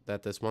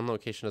that this one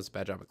location does a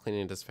bad job of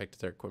cleaning and disinfecting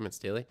their equipment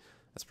daily?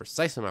 That's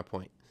precisely my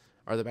point.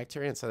 Are the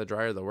bacteria inside the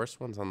dryer the worst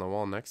ones on the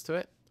wall next to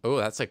it? Oh,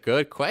 that's a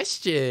good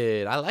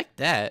question. I like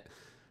that.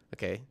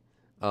 Okay.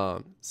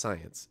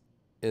 Science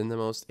in the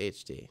most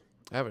HD.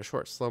 I have a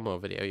short slow-mo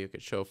video you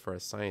could show for a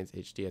Science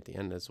HD at the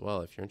end as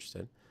well if you're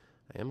interested.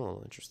 I am a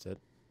little interested.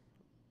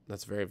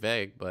 That's very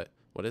vague, but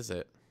what is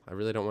it? I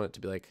really don't want it to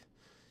be like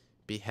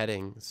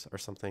beheadings or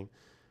something.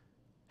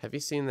 Have you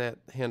seen that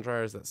hand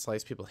dryers that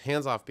slice people's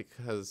hands off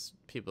because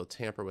people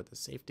tamper with the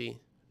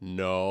safety?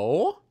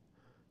 No.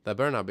 That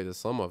better not be the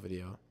slow-mo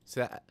video. See,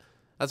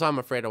 that's why I'm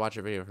afraid to watch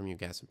a video from you,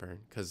 Gas and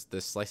Burn, because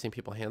this slicing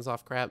people's hands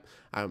off crap,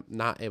 I'm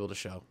not able to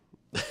show.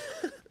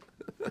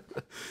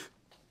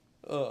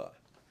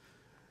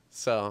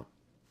 So,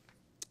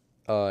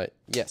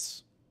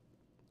 yes.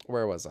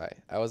 Where was I?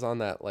 I was on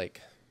that,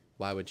 like,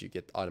 why would you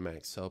get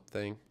automatic soap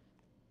thing?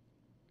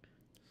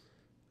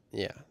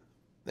 Yeah.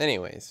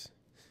 Anyways,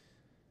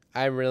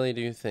 I really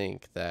do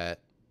think that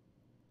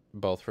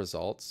both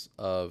results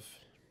of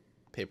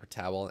paper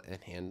towel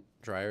and hand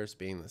dryers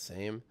being the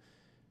same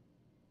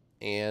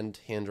and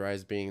hand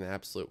dryers being the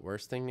absolute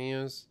worst thing to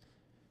use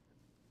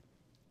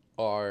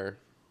are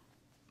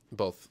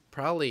both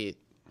probably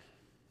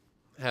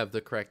have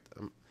the correct,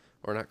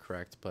 or not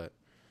correct, but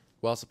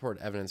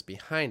well-supported evidence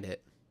behind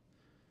it,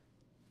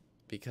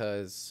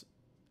 because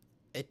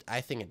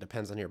I think it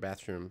depends on your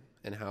bathroom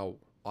and how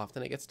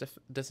often it gets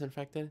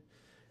disinfected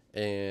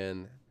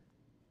and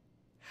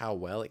how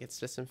well it gets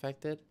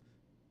disinfected.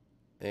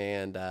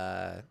 And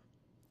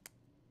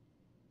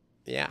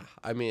yeah,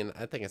 I mean,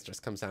 I think it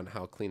just comes down to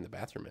how clean the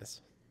bathroom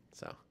is.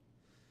 So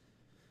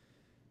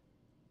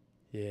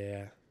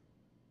yeah.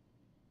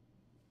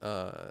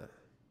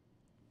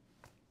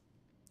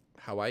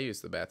 How I use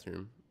the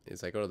bathroom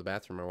is I go to the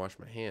bathroom, I wash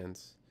my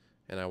hands,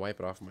 and I wipe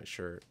it off my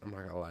shirt. I'm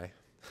not gonna lie.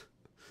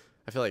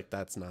 I feel like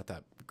that's not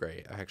that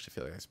great. I actually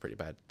feel like that's pretty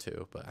bad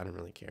too, but I don't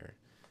really care.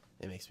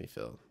 It makes me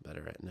feel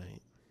better at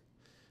night,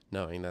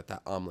 knowing that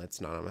that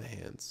omelet's not on my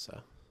hands,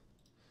 so.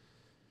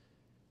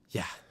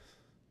 Yeah.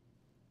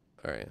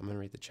 All right, I'm gonna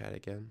read the chat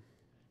again.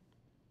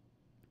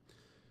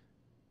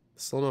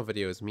 The slow-mo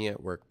video is me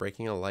at work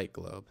breaking a light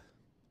globe.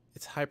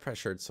 It's high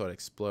pressured, so it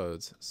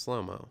explodes.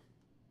 Slow-mo.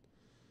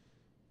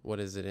 What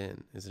is it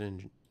in? Is it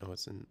in? Oh,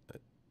 it's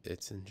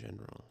in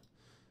general.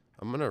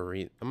 I'm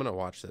gonna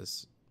watch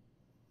this.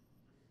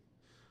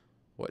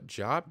 What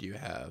job do you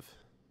have?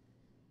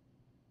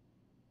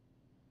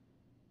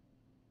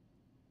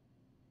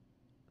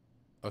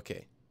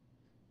 Okay.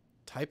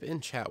 Type in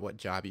chat what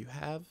job you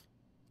have,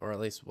 or at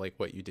least like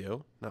what you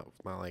do. Not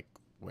like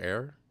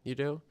where you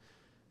do,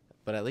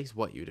 but at least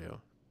what you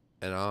do,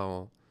 and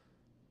I'll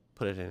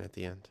put it in at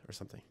the end or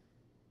something.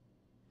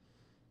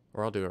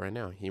 Or I'll do it right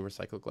now. He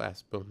recycled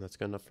glass. Boom, that's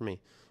good enough for me.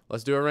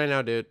 Let's do it right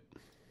now, dude.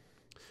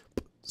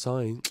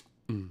 Science.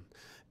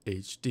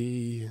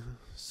 HD.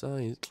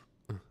 Science.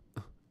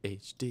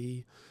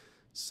 HD.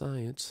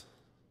 Science.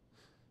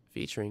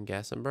 Featuring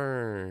Gas and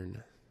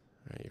Burn.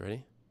 All right, you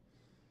ready?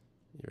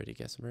 You ready,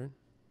 Gas and Burn?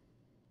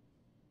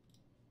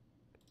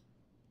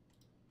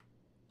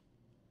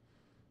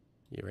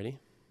 You ready?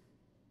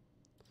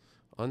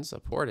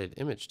 Unsupported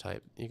image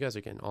type. You guys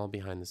are getting all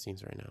behind the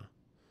scenes right now.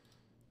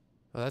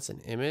 Oh, that's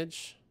an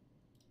image?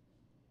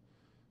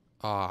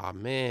 Aw,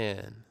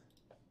 man.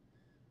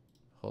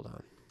 Hold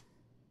on.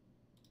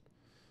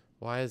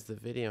 Why is the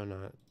video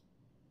not?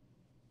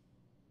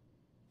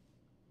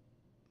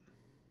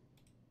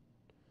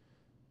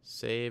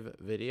 Save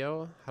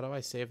video? How do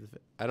I save the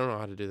I don't know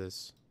how to do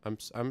this.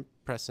 I'm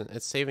pressing.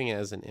 It's saving it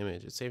as an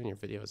image. It's saving your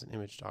video as an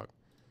image, dog.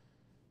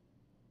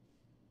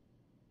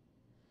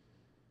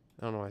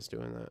 I don't know why it's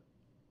doing that.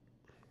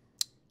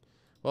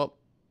 Well,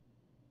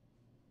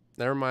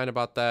 never mind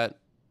about that.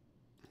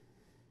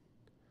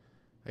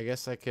 I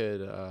guess I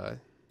could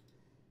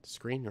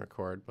screen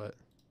record, but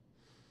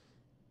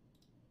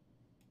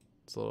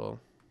it's a little.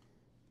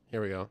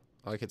 Here we go.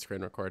 I could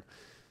screen record.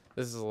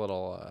 This is a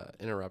little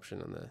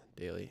interruption in the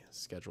daily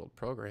scheduled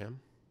program,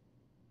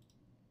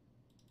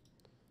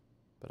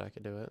 but I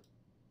could do it.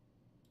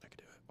 I could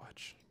do it.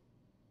 Watch.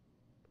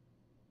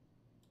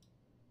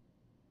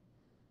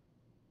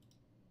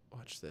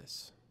 Watch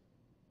this.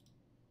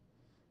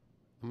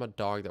 I'm a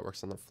dog that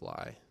works on the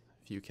fly.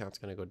 View count's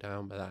gonna go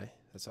down, but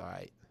that's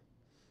alright.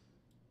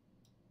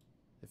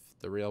 If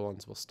the real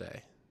ones will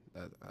stay,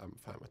 I'm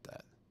fine with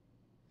that.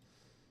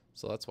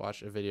 So let's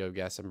watch a video of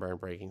Gas and Burn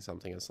breaking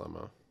something in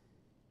slow-mo.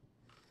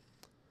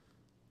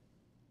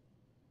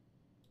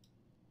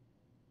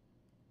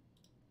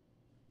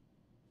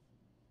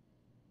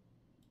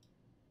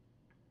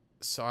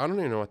 So I don't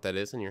even know what that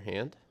is in your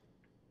hand.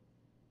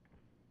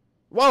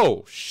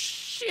 Whoa,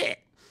 shit.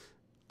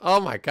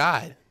 Oh my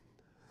God.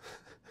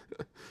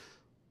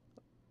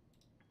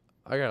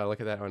 I gotta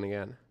look at that one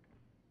again.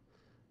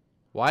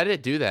 Why did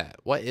it do that?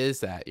 What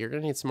is that? You're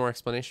gonna need some more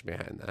explanation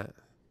behind that.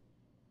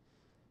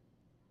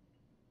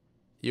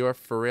 You are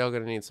for real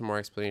gonna need some more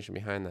explanation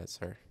behind that,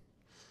 sir.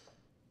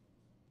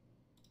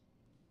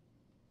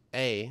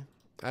 A,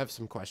 I have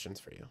some questions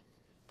for you.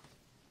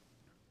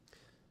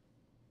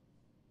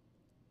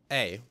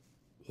 A,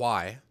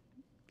 why?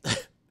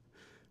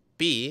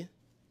 B,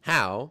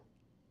 how?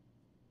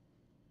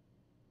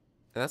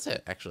 And that's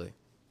it, actually.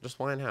 Just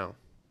why and how.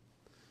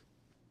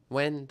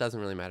 When doesn't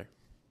really matter.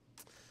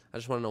 I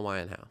just want to know why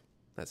and how.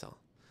 That's all.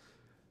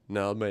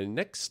 Now, my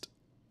next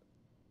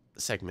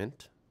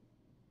segment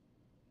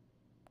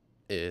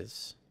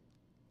is...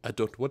 I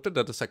don't want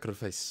another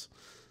sacrifice.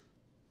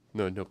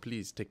 No,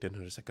 please take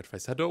another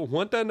sacrifice. I don't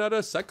want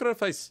another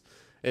sacrifice.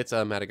 It's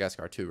a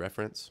Madagascar 2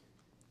 reference.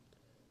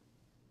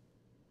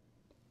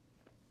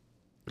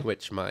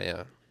 Which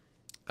I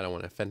don't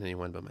want to offend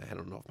anyone, but I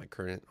don't know if my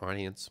current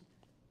audience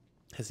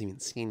has even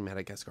seen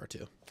Madagascar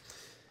 2.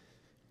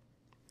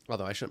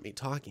 Although I shouldn't be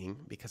talking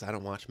because I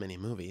don't watch many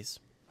movies.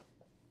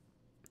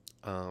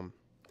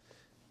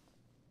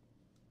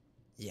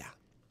 Yeah.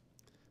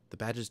 The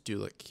badges do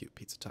look cute,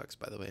 Pizza Tugs,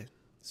 by the way.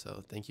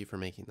 So thank you for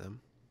making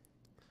them.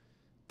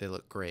 They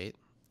look great,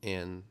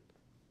 and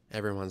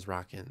everyone's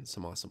rocking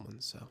some awesome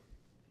ones, so.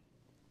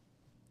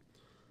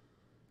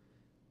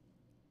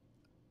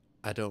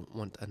 I don't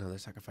want another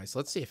sacrifice.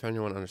 Let's see if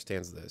anyone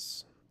understands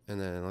this. And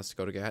then let's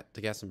go to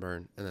Gas and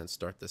Burn and then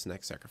start this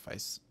next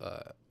sacrifice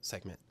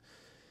segment.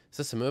 Is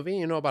this a movie?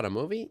 You know about a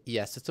movie?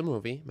 Yes, it's a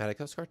movie.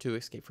 Madagascar 2,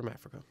 Escape from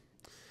Africa.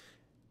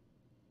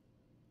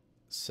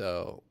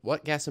 So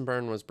what Gas and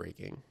Burn was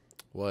breaking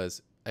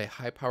was a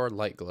high-powered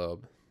light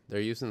globe.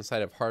 They're used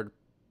inside of hard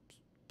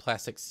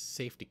plastic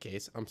safety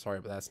case. I'm sorry,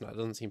 but it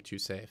doesn't seem too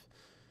safe.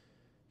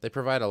 They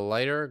provide a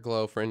lighter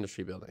glow for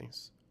industry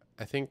buildings.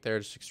 I think they're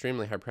just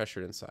extremely high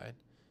pressured inside.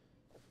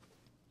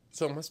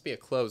 So it must be a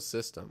closed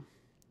system.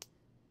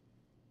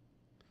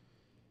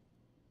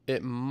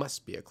 It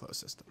must be a closed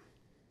system.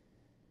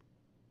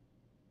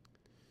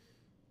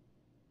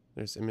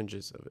 There's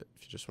images of it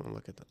if you just want to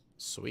look at them.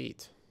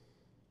 Sweet.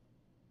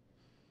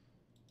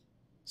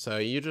 So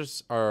you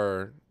just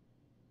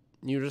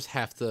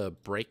have to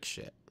break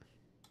shit.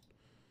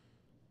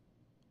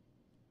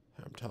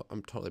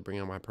 I'm totally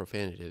bringing on my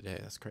profanity today.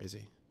 That's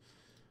crazy.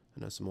 I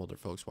know some older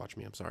folks watch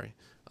me. I'm sorry.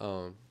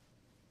 So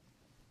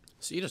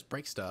you just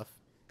break stuff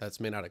that's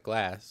made out of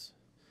glass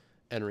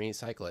and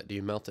recycle it. Do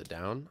you melt it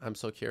down? I'm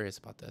so curious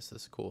about this.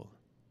 This is cool.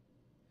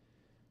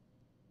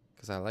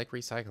 Because I like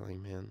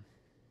recycling, man.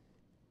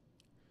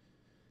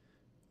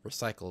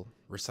 Recycle,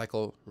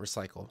 recycle,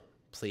 recycle.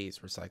 Please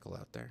recycle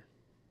out there.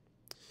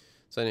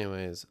 So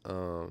anyways,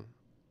 oh.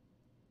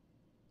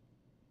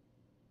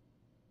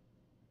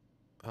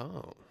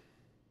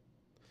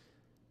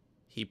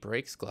 He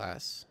breaks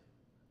glass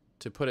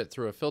to put it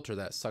through a filter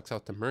that sucks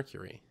out the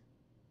mercury.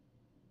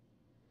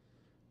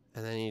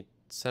 And then you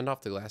send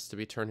off the glass to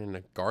be turned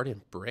into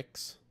garden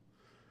bricks.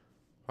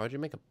 Why would you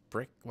make a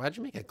brick? Why would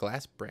you make a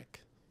glass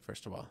brick,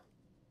 first of all?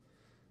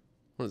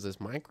 What is this,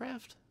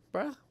 Minecraft?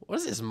 Bruh? What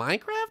is this,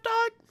 Minecraft,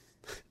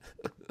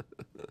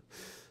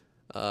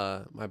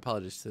 dog? My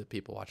apologies to the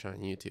people watching on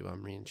YouTube.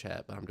 I'm reading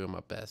chat, but I'm doing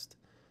my best.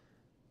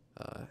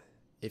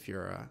 If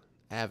you're a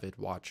avid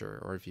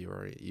watcher or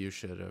viewer, you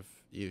should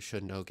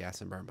know Gas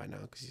and Burn by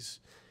now,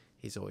 because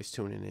he's always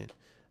tuning in.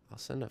 I'll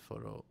send a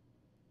photo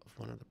of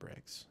one of the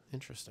bricks.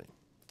 Interesting.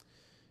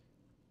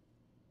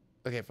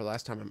 Okay, for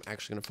last time, I'm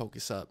actually going to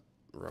focus up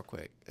real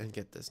quick and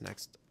get this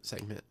next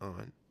segment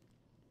on.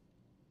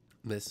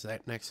 This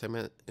next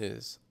segment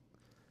is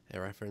a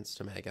reference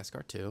to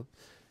Madagascar 2.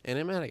 And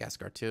in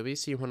Madagascar 2, we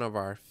see one of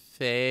our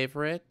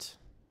favorite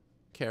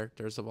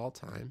characters of all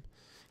time,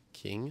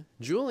 King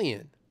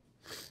Julian.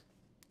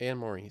 And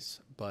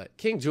Maurice. But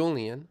King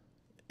Julian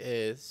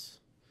is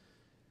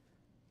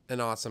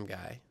an awesome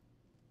guy.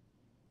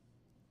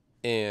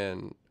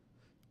 And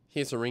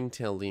he's a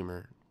ringtail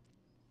lemur.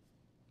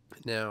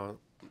 Now,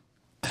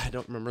 I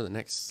don't remember the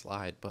next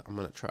slide, but I'm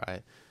going to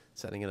try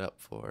setting it up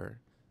for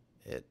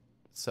it.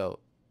 So,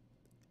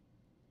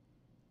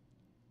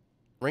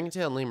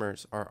 ringtail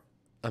lemurs are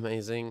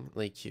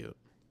amazingly cute.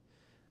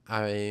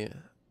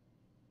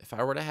 If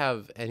I were to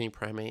have any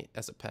primate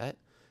as a pet,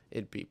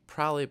 it'd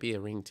probably be a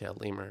ringtail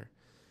lemur.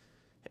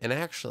 And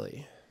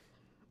actually,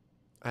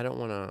 I don't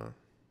want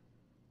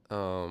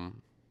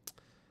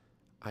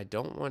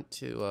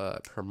to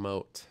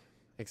promote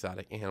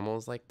exotic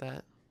animals like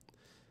that.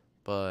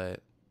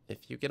 But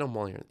if you get them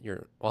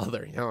while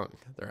they're young,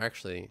 they're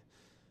actually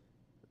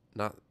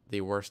not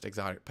the worst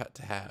exotic pet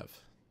to have.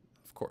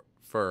 Of course,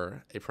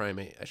 for a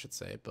primate, I should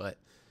say, but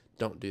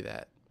don't do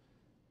that,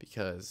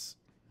 because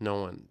no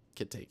one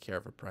could take care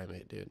of a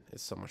primate, dude.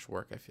 It's so much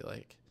work, I feel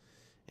like.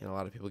 And a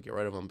lot of people get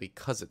rid of them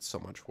because it's so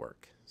much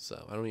work.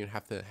 So I don't even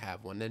have to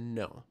have one, and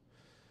no.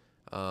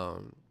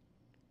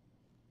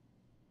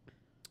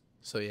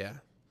 So yeah.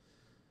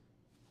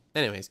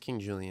 Anyways,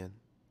 King Julian.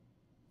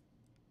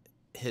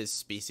 His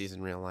species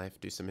in real life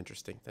do some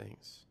interesting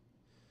things.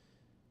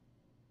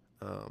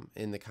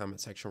 In the comment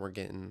section, we're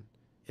getting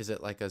is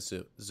it like a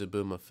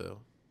Zubumafu?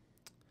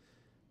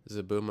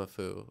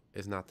 Zubumafu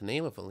is not the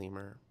name of a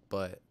lemur,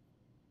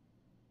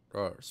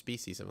 or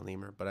species of a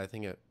lemur, but I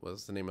think it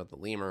was the name of the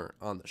lemur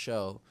on the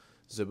show,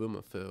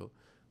 Zubumafu,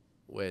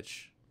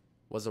 which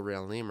was a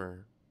real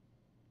lemur,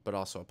 but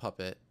also a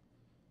puppet,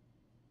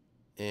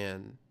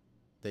 and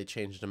they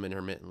changed him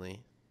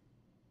intermittently,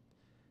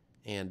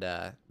 and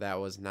that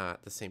was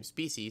not the same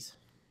species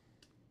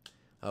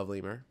of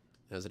lemur.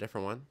 It was a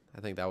different one. I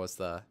think that was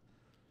a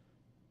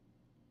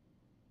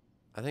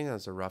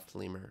rough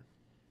lemur,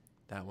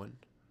 that one,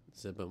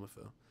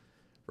 Zubumafu.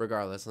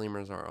 Regardless,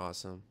 lemurs are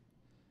awesome.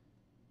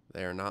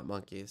 They are not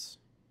monkeys.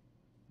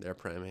 They're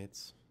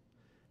primates.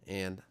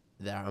 And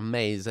they're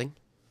amazing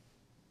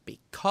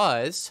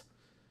because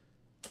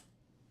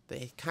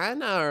they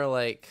kind of are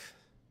like,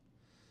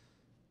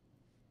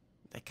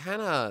 they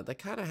kind of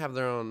have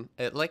their own,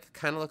 it like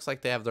kind of looks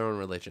like they have their own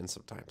religion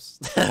sometimes.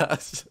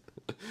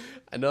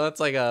 I know it's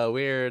like a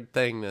weird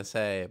thing to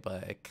say,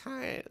 but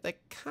they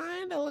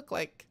kind of look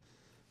like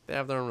they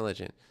have their own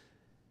religion.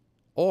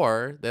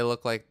 Or they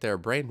look like they're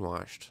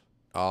brainwashed.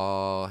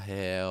 All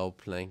hail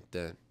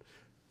plankton.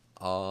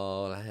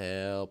 All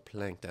hail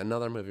plankton.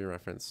 Another movie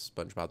reference,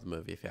 SpongeBob the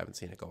movie. If you haven't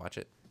seen it, go watch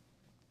it.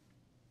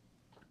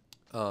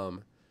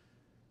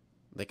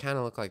 They kind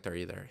of look like they're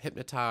either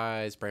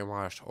hypnotized,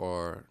 brainwashed,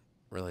 or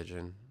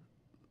religion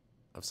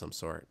of some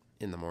sort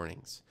in the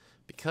mornings.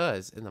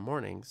 Because in the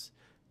mornings,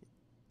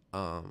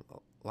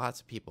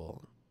 lots of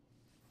people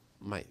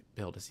might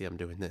be able to see them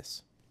doing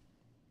this.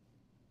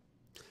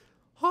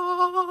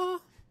 Ah!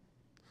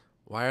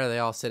 Why are they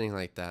all sitting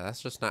like that?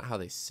 That's just not how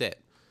they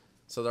sit.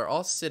 So they're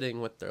all sitting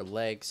with their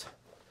legs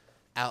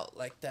out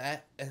like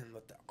that and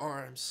with their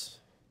arms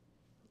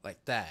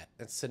like that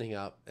and sitting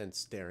up and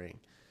staring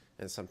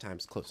and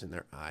sometimes closing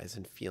their eyes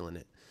and feeling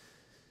it.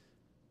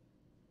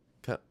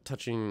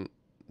 Touching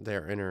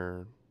their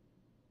inner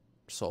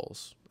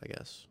souls, I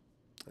guess.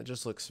 It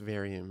just looks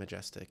very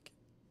majestic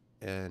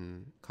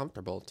and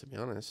comfortable, to be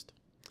honest.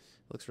 It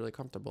looks really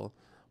comfortable.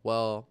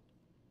 Well,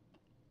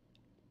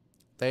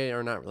 they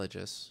are not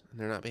religious, and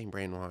they're not being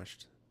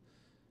brainwashed.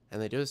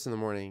 And they do this in the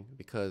morning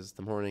because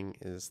the morning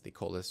is the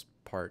coldest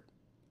part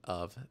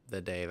of the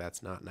day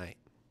that's not night.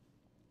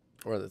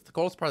 Or the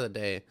coldest part of the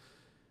day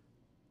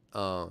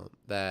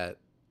that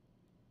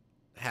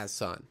has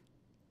sun.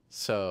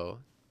 So,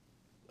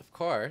 of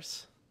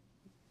course,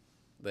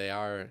 they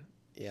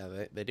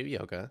do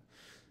yoga.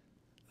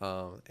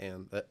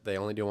 And they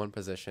only do one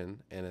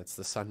position, and it's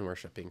the sun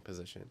worshipping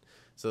position.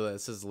 So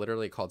this is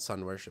literally called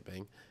sun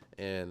worshipping,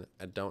 and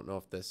I don't know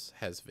if this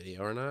has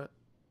video or not.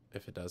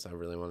 If it does, I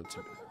really wanted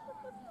to.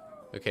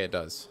 Okay, it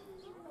does.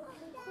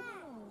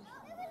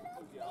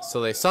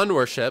 So they sun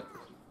worship,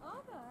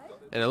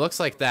 and it looks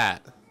like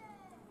that.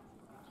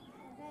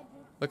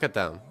 Look at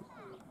them.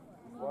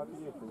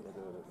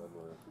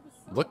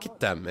 Look at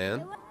them,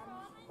 man.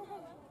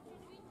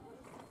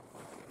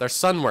 They're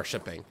sun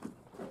worshipping.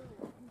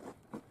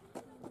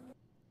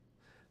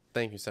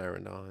 Thank you,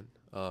 Siren Dawn,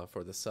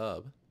 for the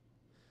sub.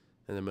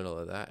 In the middle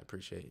of that, I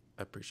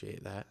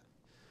appreciate that.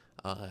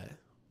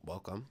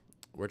 Welcome.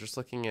 We're just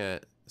looking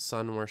at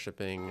sun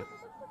worshipping.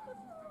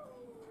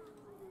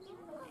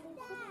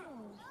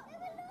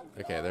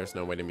 Okay, there's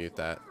no way to mute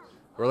that.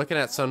 We're looking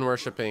at sun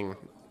worshipping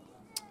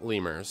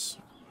lemurs.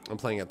 I'm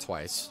playing it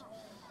twice.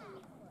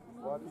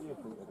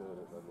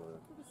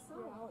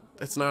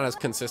 It's not as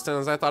consistent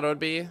as I thought it would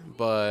be,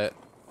 but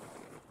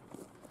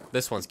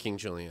this one's King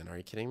Julian. Are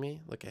you kidding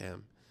me? Look at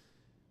him.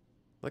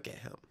 Look at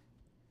him.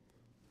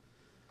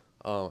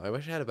 I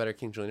wish I had a better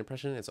King Julian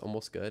impression. It's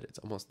almost good. It's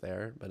almost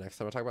there. But next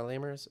time I talk about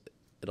lemurs,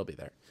 it'll be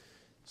there.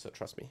 So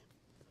trust me.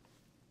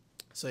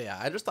 So yeah,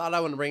 I just thought I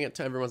would bring it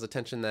to everyone's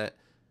attention that,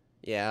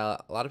 yeah,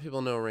 a lot of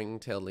people know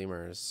ring-tailed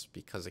lemurs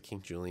because of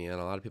King Julian.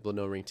 A lot of people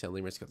know ring-tailed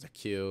lemurs because they're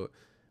cute.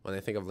 When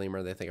they think of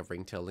lemur, they think of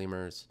ring-tailed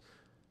lemurs.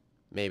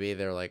 Maybe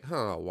they're like,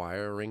 huh, why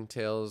are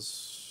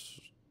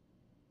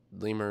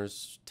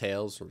lemurs'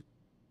 tails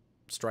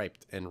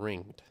striped and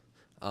ringed?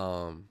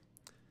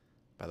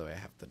 By the way, I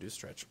have to do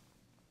stretch.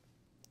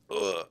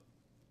 Ugh.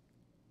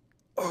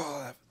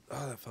 Oh,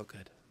 that felt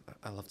good.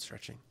 I love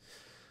stretching.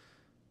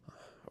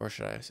 Or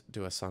should I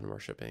do a sun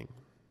worshipping?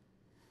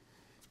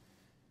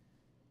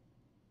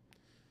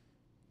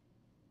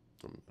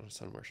 I'm gonna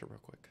sun worship real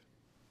quick.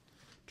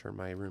 Turn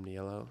my room to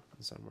yellow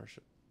and sun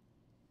worship.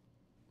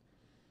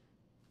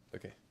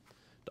 Okay,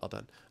 all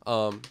done.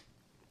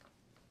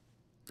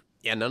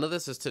 Yeah, none of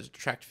this is to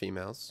attract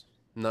females.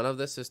 None of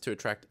this is to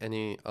attract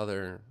any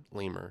other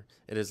lemur.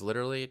 It is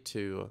literally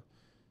to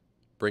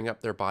bring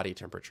up their body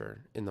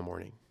temperature in the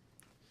morning.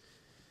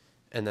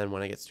 And then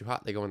when it gets too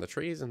hot, they go in the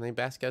trees and they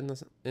bask in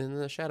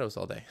the shadows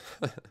all day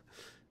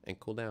and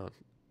cool down.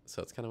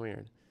 So it's kind of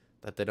weird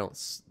that they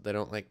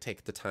don't like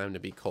take the time to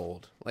be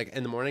cold. Like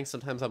in the morning,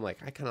 sometimes I'm like,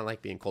 I kind of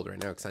like being cold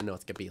right now because I know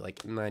it's gonna be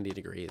like 90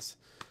 degrees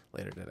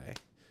later today.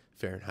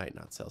 Fahrenheit,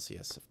 not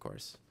Celsius, of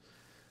course.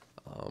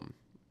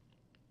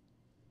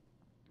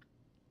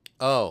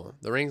 Oh,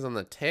 the rings on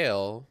the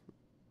tail.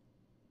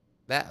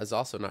 That is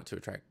also not to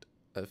attract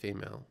a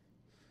female.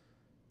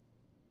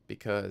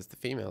 because the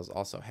females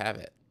also have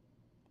it.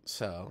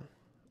 So,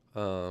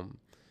 the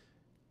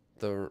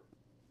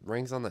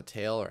rings on the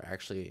tail are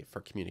actually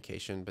for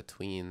communication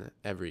between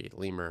every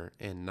lemur,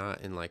 and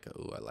not in like,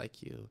 "Ooh, I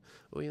like you.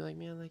 Ooh, you like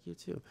me? I like you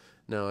too."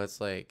 No, it's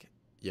like,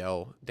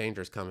 "Yo,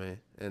 danger's coming,"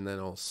 and then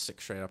it'll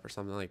stick straight up or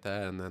something like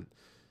that, and then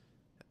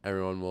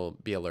everyone will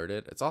be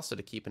alerted. It's also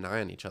to keep an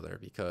eye on each other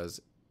because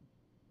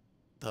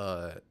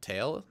the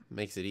tail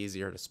makes it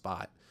easier to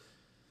spot.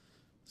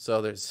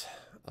 So there's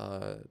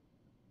a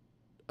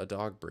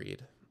dog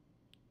breed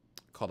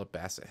called a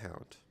basset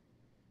hound.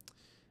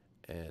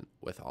 And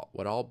with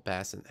what all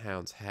basset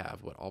hounds have,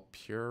 what all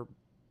pure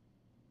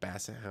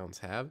basset hounds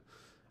have,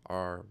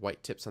 are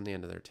white tips on the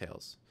end of their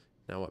tails.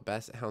 Now, what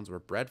basset hounds were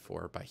bred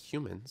for by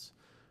humans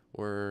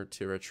were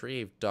to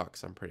retrieve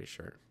ducks, I'm pretty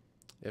sure.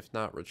 If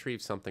not,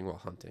 retrieve something while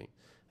hunting.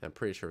 And I'm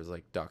pretty sure it was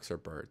like ducks or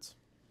birds.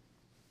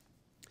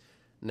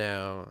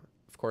 Now,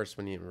 of course,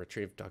 when you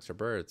retrieve ducks or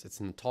birds,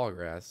 it's in the tall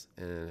grass,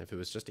 and if it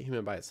was just a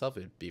human by itself,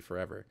 it'd be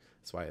forever.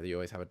 That's why you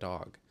always have a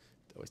dog.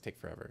 It always take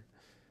forever.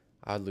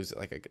 I'd lose it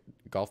like a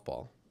golf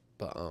ball.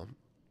 But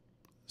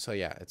so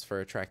yeah, it's for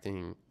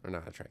attracting, or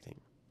not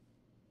attracting.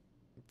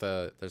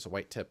 There's a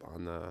white tip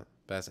on the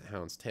basset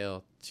hound's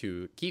tail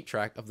to keep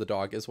track of the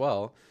dog as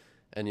well,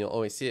 and you'll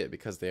always see it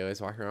because they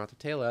always walk around with the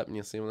tail up, and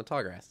you'll see them in the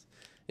tall grass.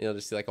 And you'll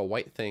just see like a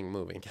white thing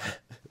moving.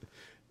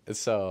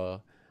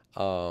 So,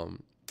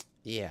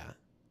 yeah,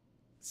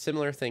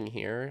 similar thing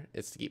here.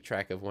 It's to keep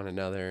track of one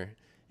another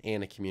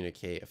and to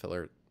communicate,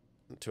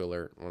 to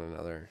alert one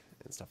another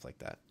and stuff like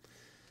that.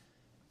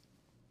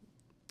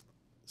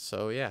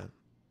 So yeah,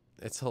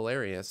 it's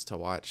hilarious to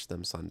watch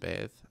them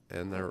sunbathe,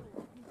 and they're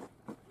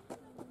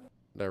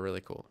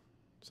really cool.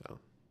 So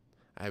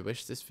I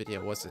wish this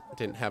video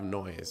didn't have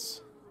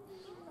noise.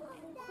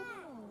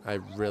 I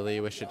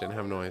really wish it didn't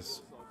have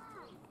noise.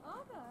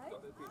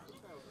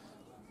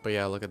 But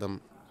yeah, look at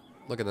them.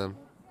 Look at them.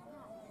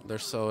 They're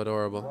so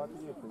adorable.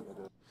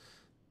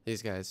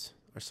 These guys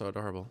are so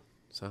adorable.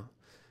 So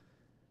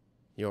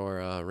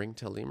your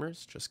ringtail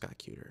lemurs just got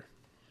cuter.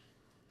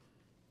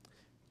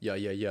 Yeah,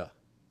 yeah, yeah.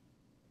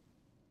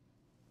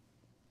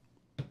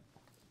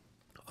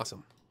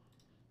 Awesome.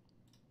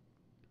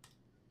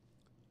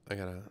 I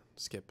gotta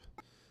skip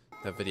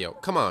that video.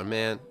 Come on,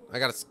 man.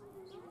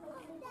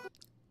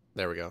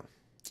 There we go.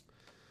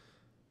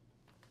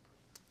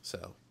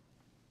 So,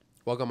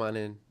 welcome on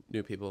in,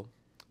 new people.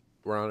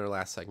 We're on our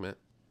last segment.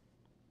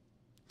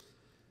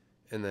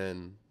 And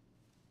then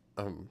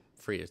I'm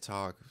free to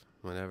talk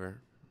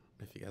whenever,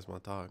 if you guys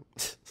want to talk.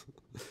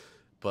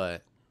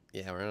 But,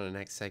 yeah, we're on the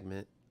next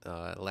segment,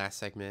 last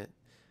segment.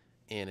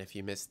 And if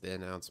you missed the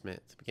announcement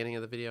at the beginning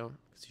of the video,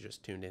 because you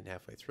just tuned in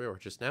halfway through or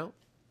just now,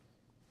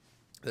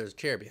 there's a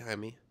chair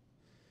behind me,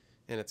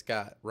 and it's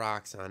got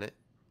rocks on it.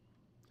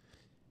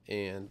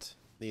 And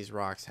these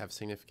rocks have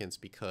significance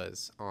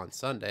because on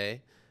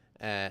Sunday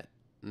at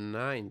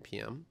 9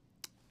 p.m.,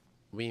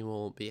 we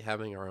will be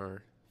having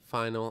our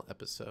final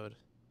episode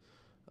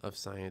of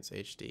Science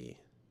HD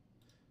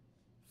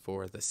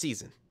for the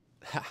season.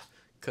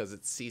 Because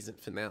it's season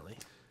finale.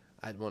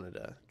 I'd wanted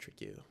to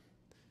trick you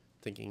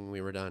thinking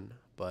we were done,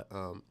 but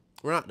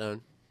we're not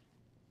done.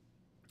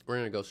 We're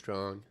going to go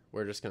strong.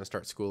 We're just going to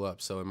start school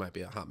up, so it might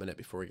be a hot minute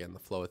before we get in the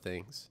flow of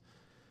things.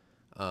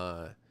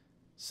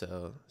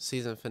 So,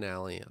 season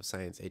finale of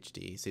Science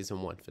HD,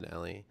 season 1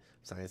 finale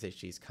of Science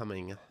HD is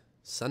coming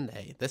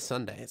Sunday. This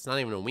Sunday. It's not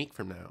even a week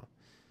from now.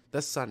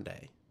 This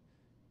Sunday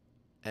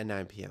at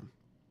 9 p.m.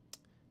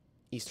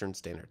 Eastern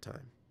Standard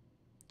Time.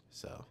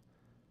 So,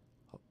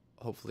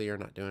 hopefully you're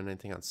not doing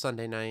anything on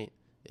Sunday night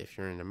if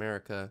you're in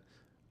America.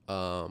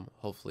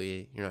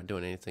 Hopefully you're not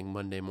doing anything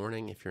Monday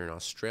morning if you're in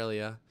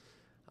Australia.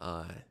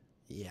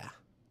 Yeah.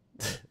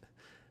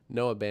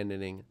 No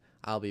abandoning.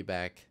 I'll be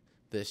back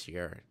this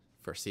year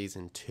for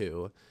season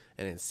 2.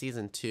 And in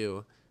season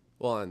 2,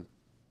 well, on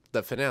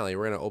the finale,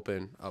 we're going to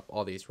open up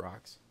all these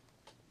rocks.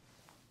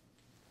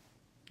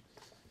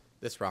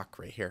 This rock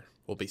right here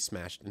will be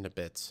smashed into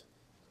bits.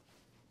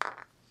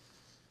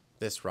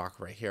 This rock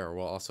right here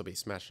will also be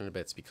smashed into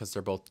bits because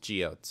they're both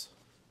geodes.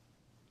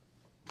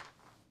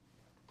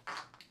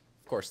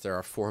 Of course, there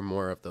are 4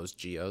 more of those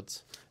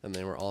geodes, and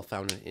they were all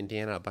found in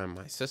Indiana by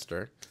my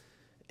sister.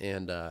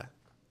 And,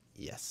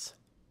 yes.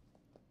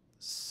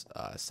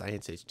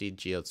 Science HD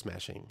Geode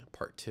Smashing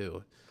Part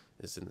 2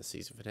 is in the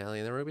season finale,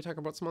 and then we're going to be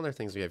talking about some other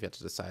things we have yet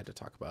to decide to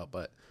talk about,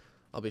 but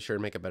I'll be sure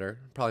to make it better.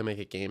 Probably make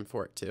a game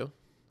for it, too.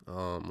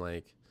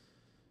 Like,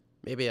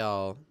 maybe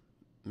I'll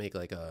make,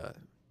 like, a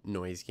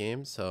noise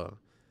game, so,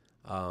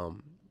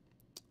 I'll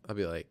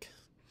be like,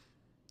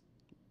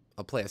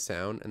 I'll play a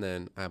sound, and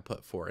then I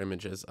put 4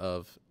 images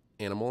of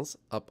animals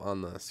up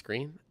on the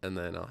screen, and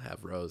then I'll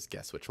have Rose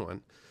guess which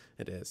one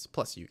it is,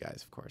 plus you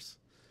guys, of course.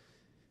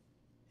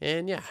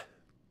 And yeah,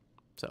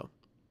 so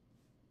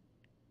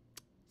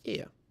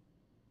yeah,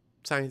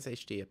 Science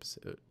HD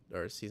episode,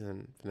 or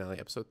season finale,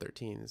 episode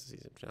 13 is the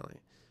season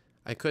finale.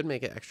 I could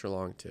make it extra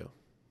long too.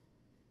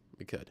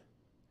 We could.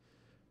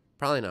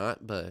 Probably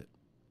not, but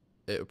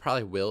it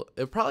probably will.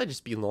 It would probably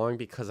just be long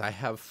because I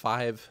have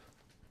 5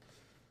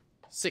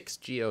 6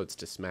 geodes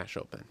to smash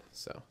open.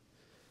 So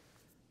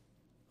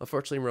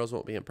unfortunately, Rose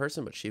won't be in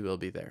person, but she will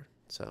be there.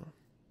 So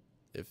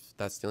if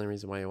that's the only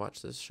reason why you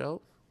watch this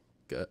show,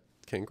 good,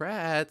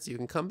 congrats, you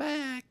can come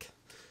back.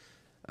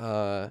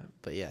 But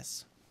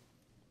yes,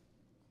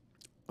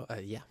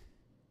 yeah,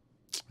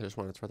 I just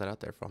wanted to throw that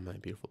out there for all my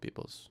beautiful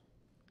peoples.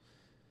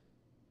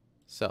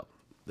 So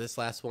this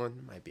last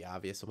one might be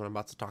obvious of what I'm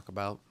about to talk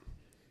about.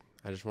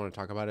 I just want to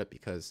talk about it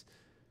because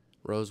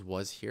Rose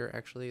was here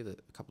actually a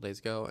couple days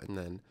ago, and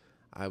then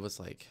I was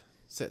like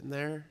sitting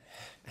there,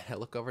 and I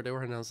look over to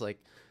her, and I was like,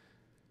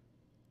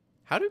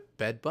 "How do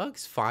bed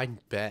bugs find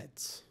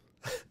beds?"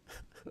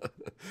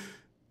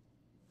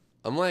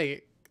 I'm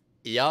like,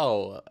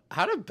 "Yo,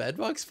 how do bed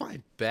bugs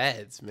find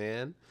beds,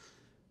 man?"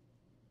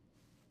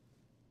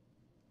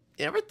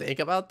 You ever think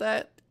about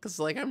that? Because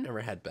like I've never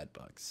had bed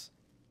bugs.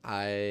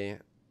 I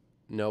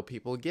know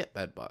people get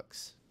bed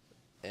bugs,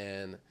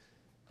 and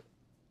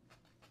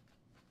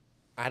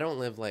I don't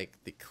live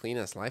like the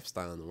cleanest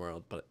lifestyle in the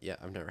world, but yeah,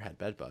 I've never had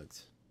bed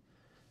bugs.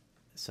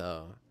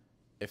 So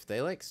if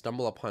they like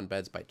stumble upon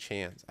beds by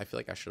chance, I feel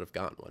like I should have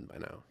gotten one by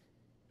now.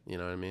 You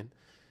know what I mean?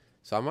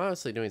 So I'm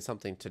obviously doing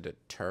something to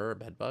deter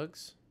bed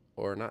bugs,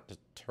 or not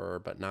deter,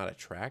 but not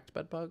attract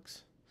bed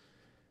bugs.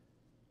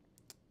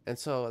 And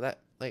so that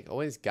like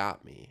always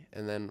got me.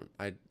 And then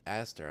I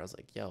asked her, I was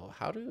like, "Yo,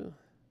 how do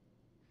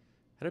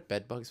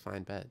bed bugs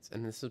find beds?"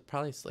 And this is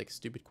probably like a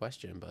stupid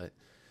question, but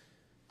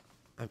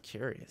I'm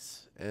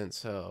curious. And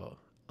so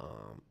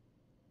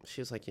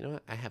she was like, "You know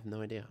what? I have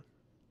no idea."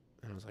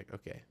 And I was like,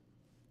 "Okay,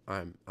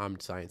 I'm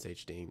Science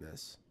HDing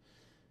this.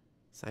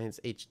 Science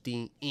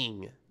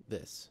HDing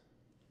this."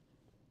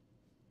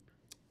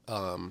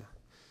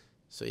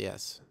 So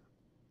yes,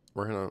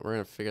 we're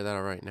gonna figure that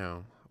out right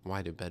now.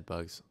 Why do bed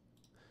bugs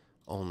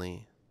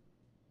only,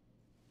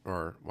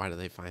 or why do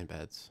they find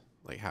beds?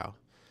 Like how,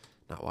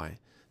 not why.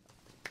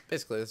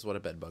 Basically, this is what a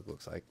bed bug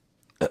looks like.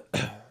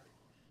 I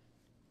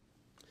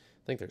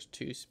think there's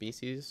 2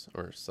 species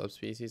or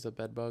subspecies of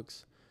bed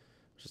bugs,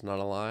 which is not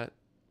a lot,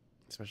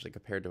 especially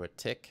compared to a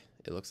tick.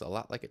 It looks a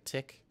lot like a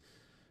tick,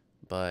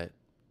 but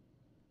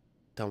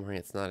don't worry,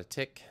 it's not a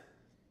tick.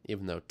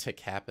 Even though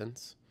tick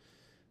happens,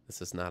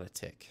 this is not a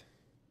tick.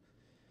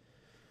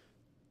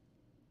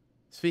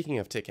 Speaking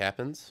of tick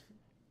happens,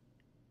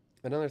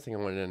 another thing I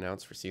wanted to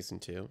announce for season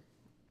 2,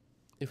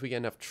 if we get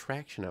enough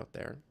traction out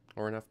there,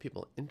 or enough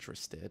people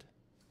interested,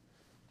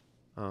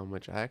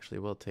 which I actually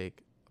will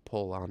take a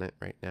poll on it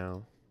right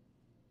now.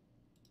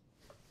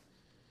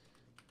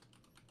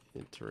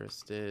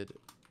 Interested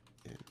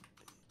in...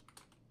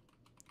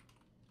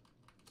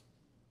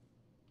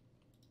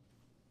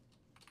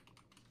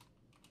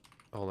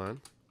 Hold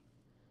on.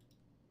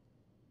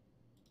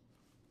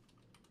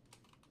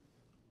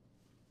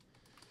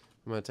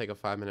 I'm going to take a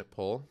 5-minute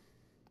poll.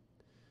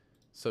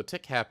 So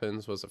tick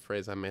happens was a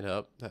phrase I made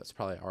up. That's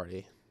probably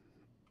already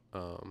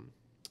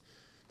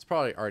it's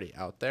probably already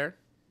out there.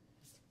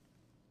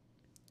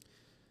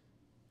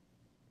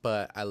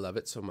 But I love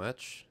it so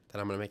much that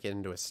I'm going to make it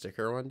into a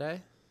sticker one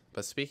day.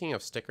 But speaking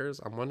of stickers,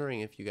 I'm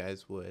wondering if you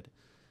guys would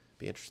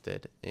be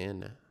interested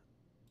in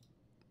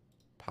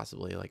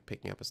possibly like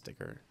picking up a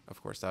sticker.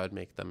 Of course, I would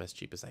make them as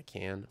cheap as I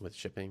can with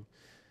shipping,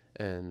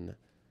 and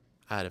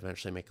I'd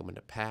eventually make them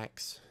into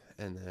packs,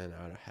 and then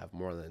I would have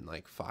more than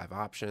like 5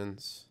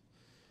 options.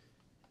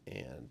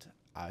 And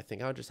I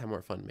think I would just have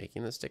more fun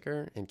making the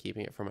sticker and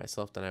keeping it for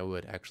myself than I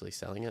would actually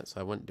selling it.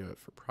 So I wouldn't do it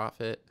for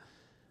profit.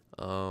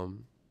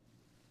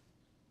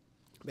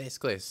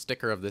 Basically, a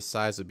sticker of this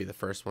size would be the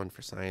first one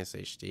for Science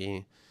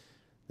HD.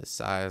 This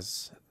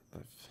size,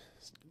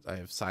 I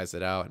have sized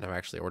it out, and I've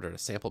actually ordered a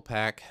sample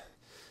pack.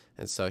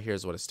 And so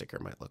here's what a sticker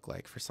might look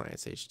like for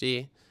Science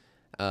HD.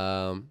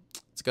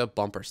 It's a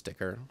bumper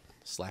sticker.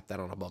 Slap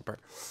that on a bumper.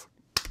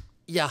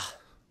 Yeah.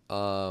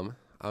 I'm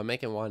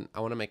making one.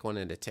 I want to make one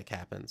into Tick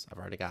Happens. I've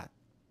already got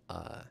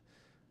a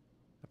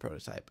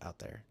prototype out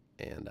there,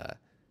 and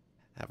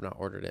have not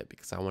ordered it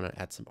because I want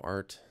to add some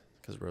art,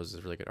 because Rose is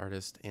a really good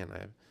artist, and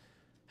I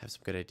have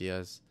some good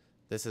ideas.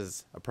 This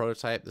is a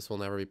prototype. This will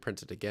never be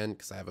printed again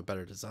because I have a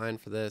better design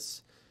for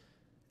this,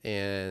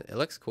 and it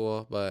looks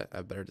cool, but I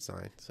have a better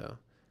design. So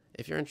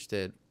if you're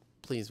interested,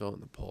 please vote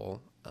in the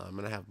poll. I'm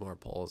going to have more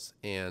polls,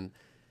 and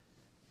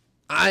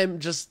I'm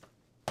just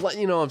letting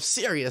you know I'm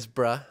serious,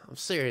 bruh. I'm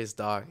serious,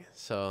 dog.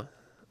 So,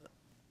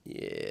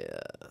 yeah.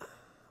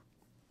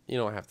 You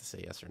don't have to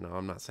say yes or no.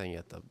 I'm not saying you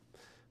have to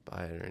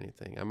buy it or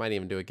anything. I might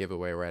even do a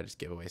giveaway where I just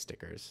give away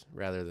stickers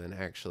rather than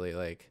actually,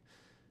 like,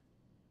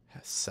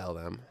 sell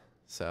them.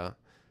 So,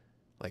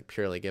 like,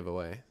 purely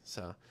giveaway.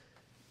 So,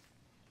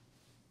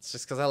 it's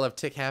just because I love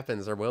Tick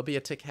Happens. There will be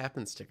a Tick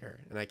Happens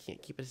sticker, and I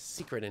can't keep it a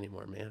secret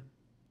anymore, man.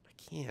 I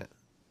can't.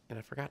 And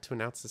I forgot to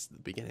announce this at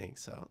the beginning,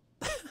 so...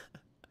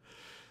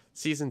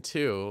 Season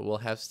 2 will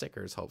have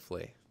stickers,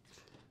 hopefully.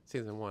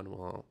 Season 1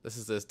 will... This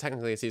is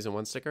technically a Season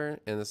 1 sticker,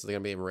 and this is going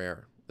to be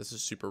rare. This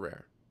is super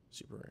rare.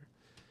 Super rare.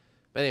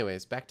 But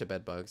anyways, back to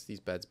bed bugs. These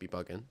beds be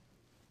bugging.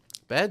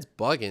 Beds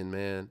bugging,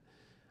 man.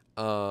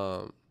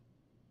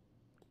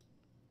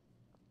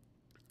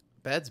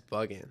 Beds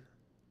bugging.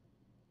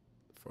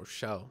 for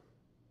sure.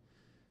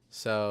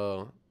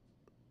 So,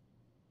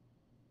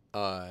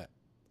 I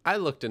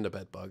looked into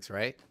bed bugs,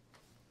 right?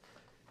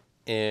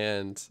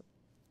 And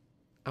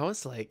I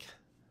was like,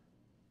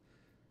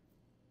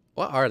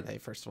 what are they?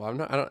 First of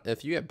all, I don't.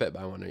 If you get bit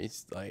by one,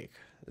 it's like,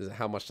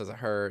 how much does it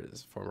hurt?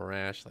 Does it form a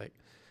rash? Like,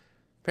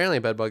 apparently,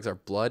 bed bugs are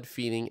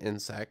blood-feeding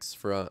insects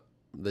from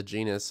the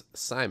genus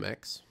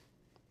Simex.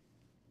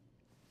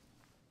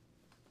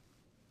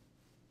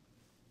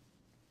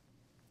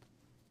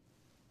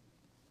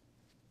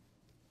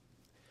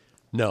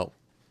 No.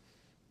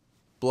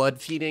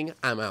 Blood feeding,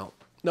 I'm out.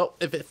 Nope,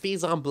 if it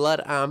feeds on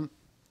blood, I'm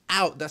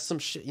out. That's some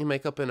shit you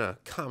make up in a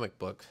comic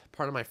book.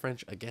 Pardon my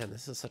French. Again,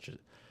 this is such a...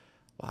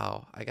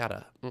 Wow, I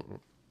gotta...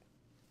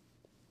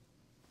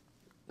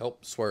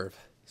 Nope, swerve.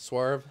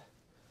 Swerve.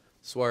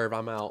 Swerve,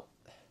 I'm out.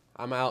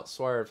 I'm out,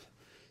 swerve.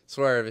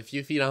 Swerve, if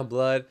you feed on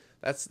blood,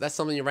 that's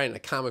something you write in a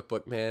comic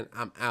book, man.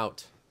 I'm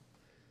out.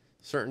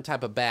 Certain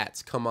type of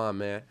bats, come on,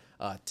 man.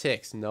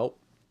 Ticks, nope.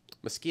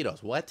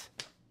 Mosquitoes, what?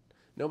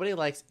 Nobody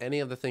likes any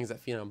of the things that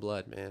feed on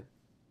blood, man.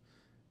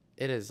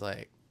 It is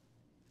like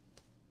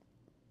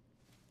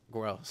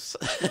gross.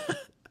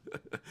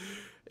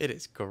 It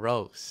is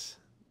gross.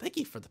 Thank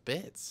you for the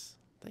bits.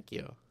 Thank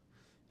you.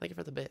 Thank you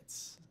for the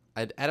bits.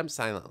 I'd add them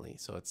silently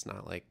so it's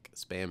not like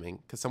spamming,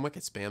 because someone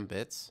could spam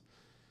bits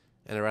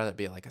and I'd rather it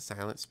be like a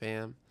silent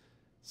spam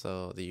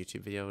so the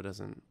YouTube video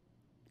doesn't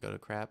go to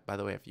crap. By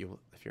the way, if you're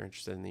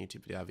interested in the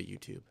YouTube video, I have a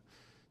YouTube.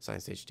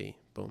 Science HD.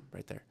 Boom,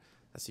 right there.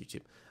 That's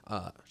YouTube.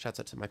 Shouts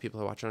out to my people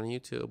who are watching on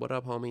YouTube. What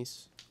up,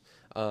 homies?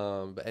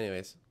 But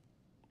anyways,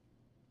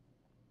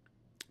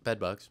 bed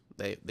bugs,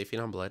 they feed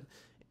on blood,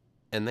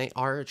 and they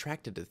are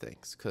attracted to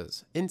things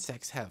because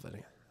insects have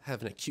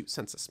an acute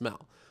sense of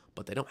smell,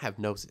 but they don't have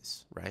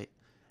noses, right?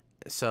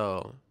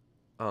 So,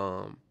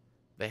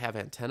 they have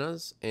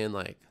antennas and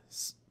like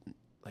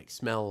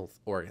smell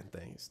organ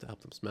things to help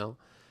them smell.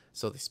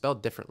 So they smell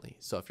differently.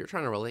 So if you're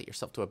trying to relate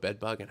yourself to a bed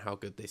bug and how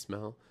good they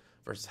smell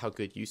versus how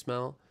good you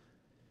smell,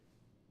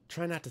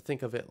 try not to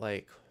think of it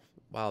like,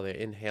 wow, they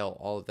inhale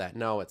all of that.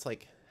 No, it's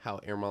like how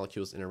air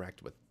molecules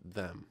interact with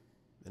them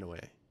in a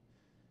way,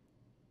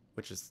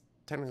 which is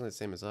technically the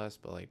same as us,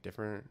 but like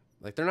different.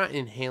 Like they're not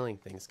inhaling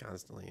things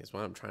constantly is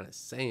what I'm trying to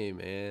say,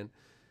 man.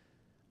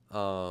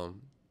 So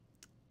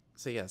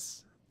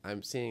yes,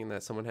 I'm seeing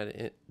that someone had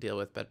to deal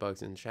with bed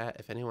bugs in chat.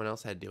 If anyone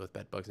else had to deal with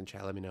bed bugs in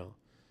chat, let me know.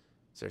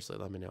 Seriously,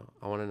 let me know.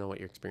 I want to know what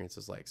your experience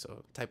is like.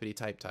 So typity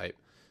type.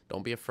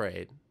 Don't be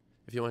afraid.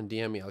 If you want to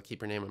DM me, I'll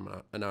keep your name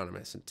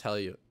anonymous and tell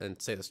you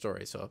and say the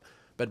story. So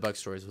bedbug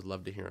stories, would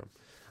love to hear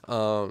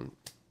them.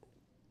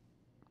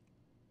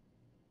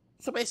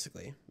 So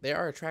basically, they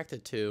are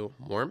attracted to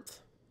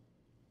warmth,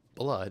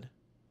 blood,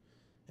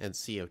 and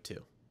CO2,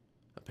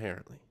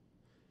 apparently.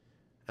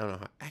 I don't know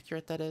how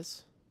accurate that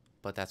is,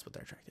 but that's what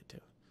they're attracted to.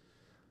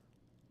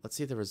 Let's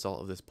see the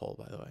result of this poll,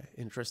 by the way.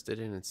 Interested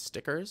in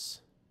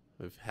stickers?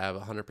 We have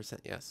 100%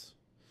 yes.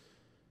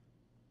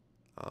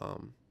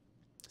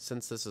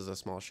 Since this is a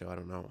small show, I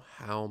don't know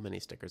how many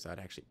stickers I'd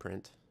actually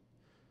print,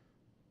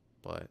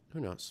 but who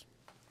knows.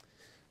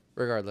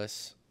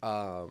 Regardless,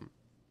 they're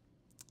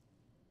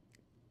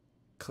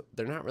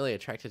not really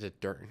attracted to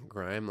dirt and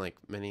grime like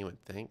many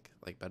would think,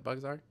 like bed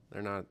bugs are.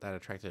 They're not that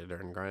attracted to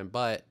dirt and grime,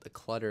 but the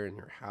clutter in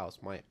your house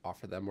might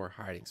offer them more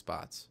hiding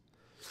spots.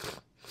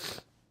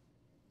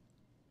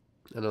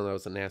 I know that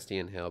was a nasty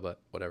inhale, but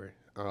whatever.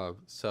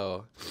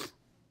 So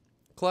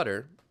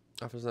clutter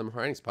offers them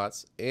hiding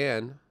spots,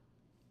 and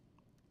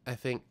I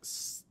think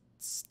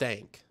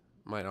stank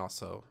might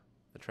also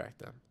attract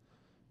them.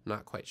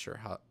 Not quite sure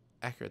how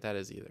accurate that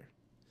is either.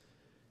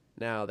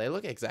 Now, they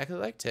look exactly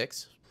like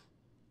ticks.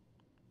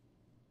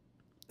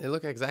 They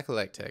look exactly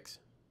like ticks,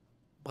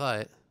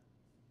 but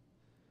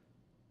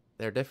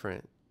they're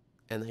different,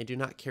 and they do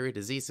not carry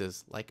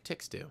diseases like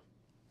ticks do.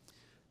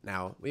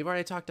 Now, we've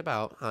already talked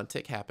about how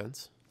tick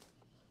happens.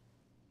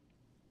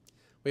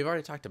 We've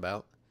already talked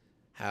about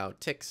how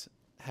ticks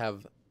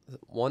have...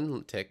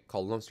 One tick,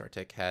 called Lone Star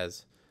tick,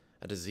 has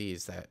a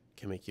disease that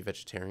can make you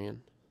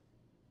vegetarian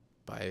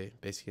by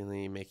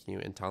basically making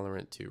you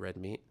intolerant to red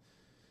meat.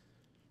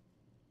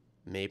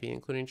 Maybe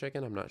including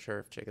chicken. I'm not sure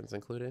if chicken's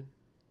included.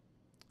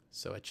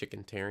 So a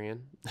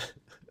chickentarian.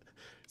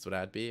 That's what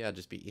I'd be. I'd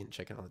just be eating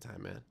chicken all the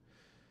time, man.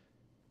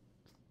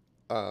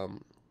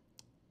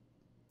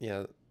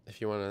 Yeah, if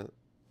you want to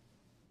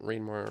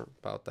read more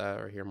about that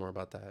or hear more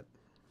about that,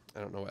 I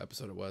don't know what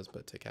episode it was,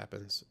 but Tick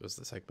Happens was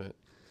the segment.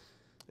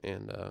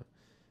 And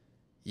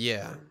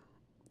yeah,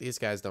 these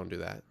guys don't do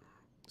that.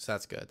 So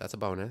that's good. That's a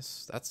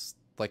bonus. That's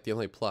like the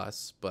only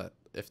plus. But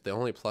if the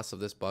only plus of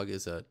this bug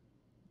is a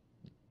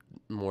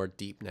more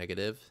deep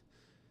negative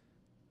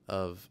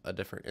of a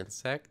different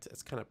insect,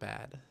 it's kind of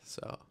bad.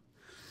 So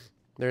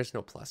there's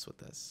no plus with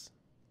this.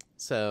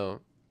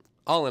 So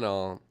all in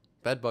all,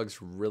 bed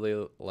bugs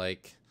really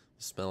like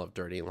the smell of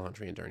dirty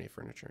laundry and dirty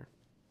furniture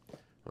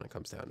when it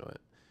comes down to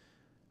it.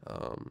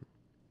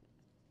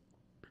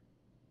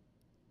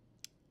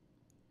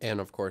 And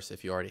of course,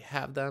 if you already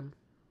have them,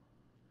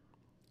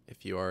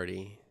 if you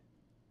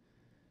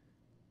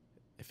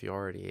if you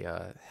already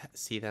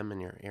see them in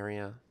your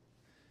area,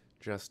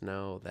 just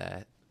know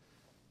that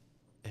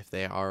if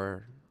they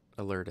are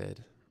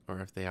alerted, or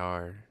if they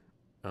are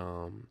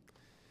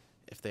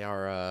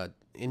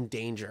in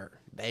danger,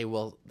 they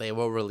will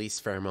release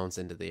pheromones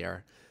into the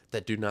air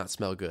that do not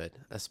smell good,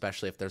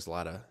 especially if there's a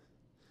lot of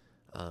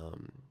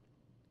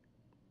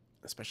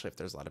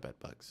bed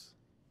bugs.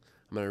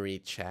 I'm gonna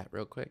read chat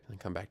real quick and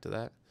come back to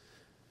that.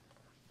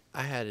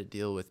 I had to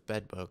deal with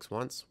bed bugs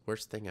once.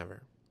 Worst thing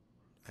ever.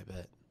 I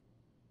bet.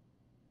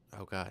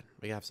 Oh God,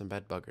 we have some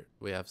bed bug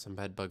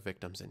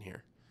victims in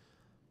here.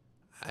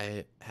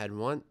 I had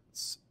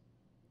once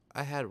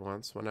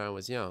when I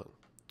was young.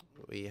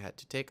 We had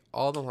to take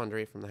all the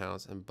laundry from the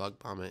house and bug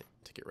bomb it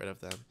to get rid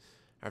of them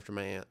after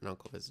my aunt and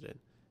uncle visited.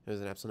 It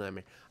was an absolute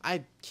nightmare.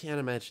 I can't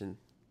imagine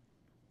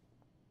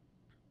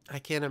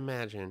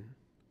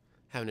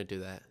having to do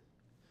that.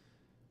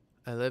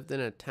 I lived in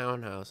a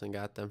townhouse and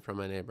got them from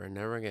my neighbor.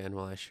 Never again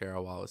will I share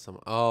a wall with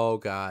someone. Oh,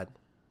 God.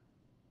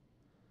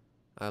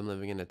 I'm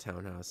living in a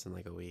townhouse in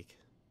like a week.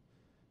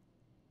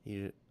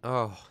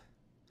 I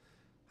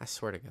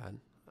swear to God.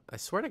 I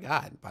swear to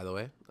God, by the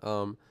way.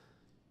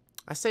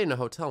 I stayed in a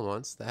hotel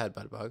once that had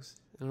bed bugs,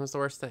 and it was the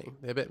worst thing.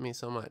 They bit me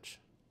so much.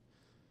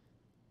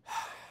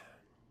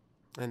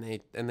 And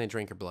they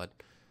drink your blood.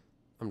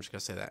 I'm just going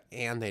to say that.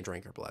 And they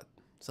drink your blood.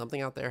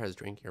 Something out there has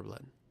drank your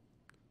blood.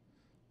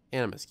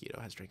 And a mosquito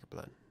has drank your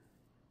blood.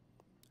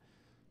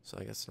 So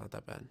I guess it's not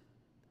that bad.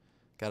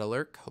 Got a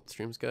lurk. Hope the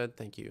stream's good.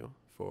 Thank you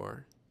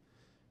for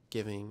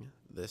giving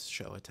this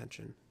show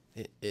attention.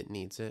 It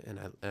needs it, and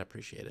I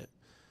appreciate it.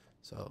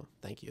 So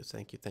thank you.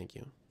 Thank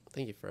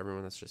you for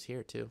everyone that's just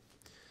here, too.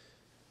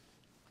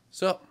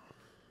 So,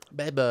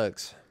 bed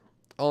bugs.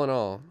 All in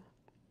all,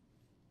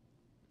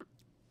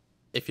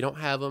 if you don't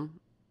have them,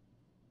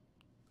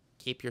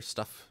 keep your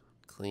stuff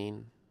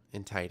clean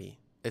and tidy.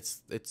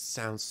 It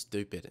sounds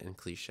stupid and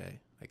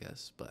cliche, I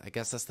guess, but I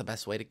guess that's the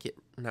best way to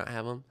not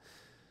have them.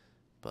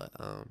 But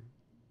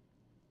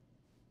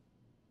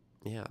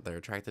yeah, they're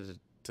attracted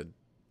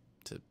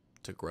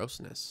to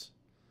grossness.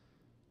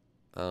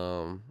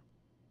 More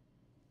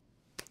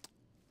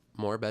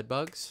bed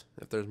bugs,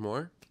 if there's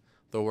more.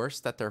 The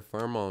worst that their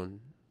pheromone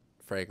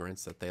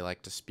fragrance that they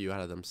like to spew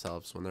out of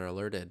themselves when they're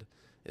alerted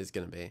is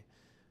gonna be.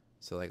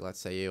 So like, let's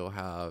say you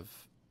have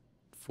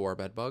 4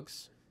 bed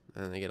bugs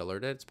and they get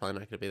alerted, it's probably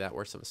not gonna be that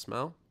worse of a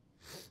smell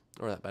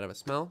or that bad of a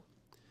smell.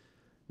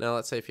 Now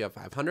let's say if you have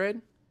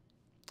 500,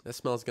 this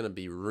smell is gonna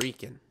be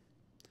reeking.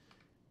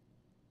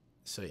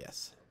 So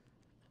yes,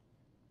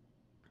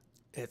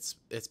 it's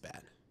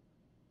bad,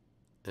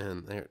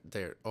 and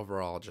they're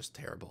overall just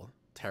terrible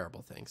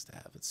things to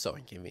have. It's so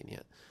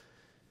inconvenient.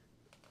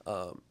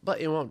 But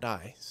it won't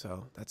die,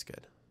 so that's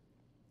good.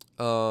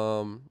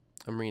 I'm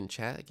reading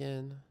chat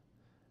again.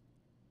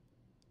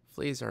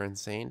 Fleas are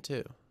insane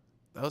too.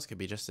 Those could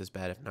be just as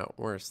bad, if not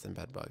worse, than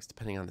bed bugs,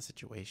 depending on the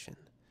situation.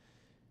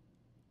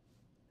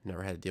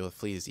 Never had to deal with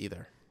fleas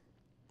either.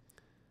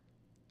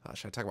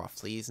 Should I talk about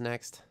fleas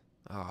next?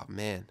 Oh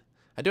man,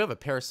 I do have a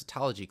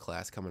parasitology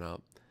class coming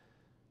up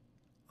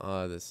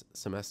this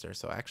semester,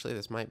 so actually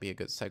this might be a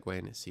good segue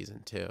into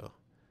season 2.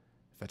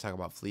 If I talk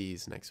about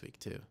fleas next week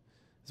too.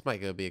 This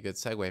might be a good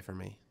segue for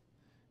me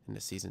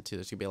into season 2.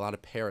 There's going to be a lot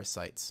of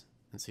parasites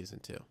in season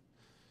 2.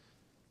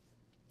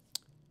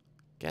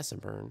 Gas and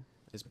Burn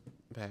is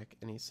back,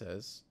 and he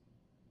says,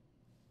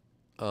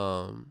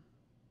 I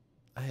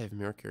have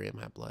mercury in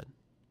my blood.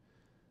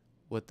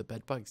 Would the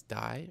bed bugs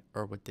die,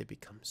 or would they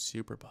become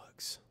super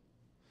bugs?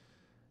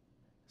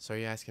 So are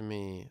you asking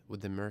me, would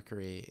the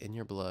mercury in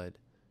your blood...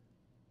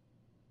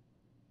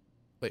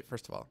 Wait,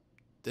 first of all,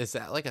 is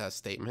that like a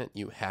statement,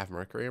 you have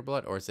mercury in your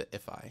blood, or is it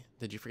if I?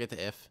 Did you forget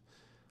the if?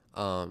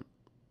 But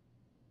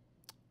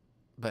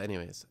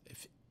anyways,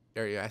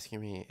 are you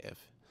asking me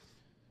if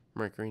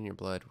mercury in your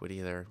blood would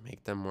either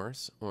make them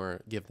worse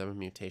or give them a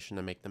mutation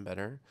to make them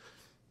better?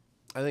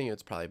 I think it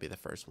would probably be the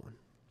first one.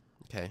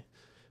 Okay.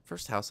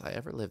 First house I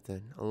ever lived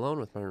in, alone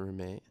with my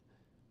roommate.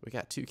 We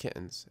got 2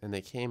 kittens, and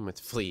they came with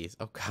fleas.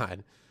 Oh,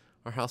 God.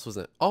 Our house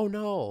wasn't... Oh,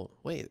 no.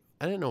 Wait,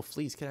 I didn't know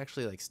fleas could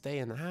actually, like, stay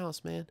in the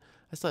house, man.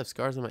 I still have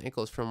scars on my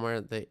ankles from where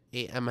they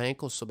ate at my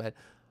ankles so bad.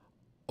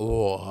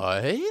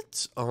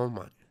 What? Oh,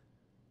 my...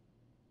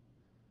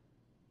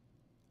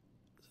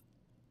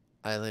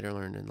 I later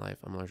learned in life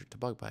I'm allergic to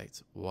bug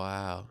bites.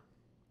 Wow.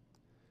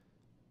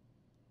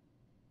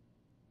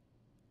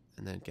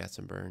 And then Gas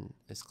and Burn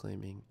is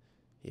claiming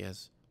he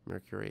has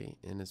mercury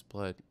in his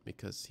blood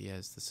because he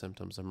has the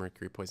symptoms of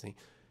mercury poisoning.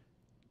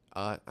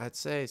 I'd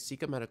say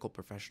seek a medical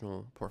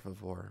professional, por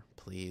favor,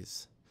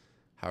 please.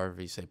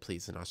 However you say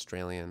please in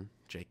Australian.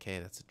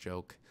 JK, that's a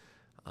joke.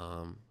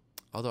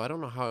 Although I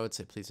don't know how I would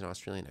say please in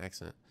Australian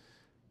accent.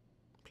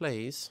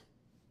 Please.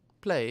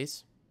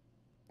 Please.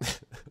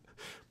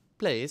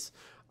 Please.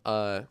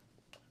 So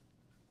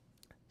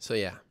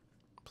yeah,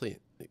 please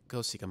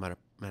go seek a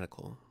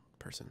medical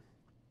person.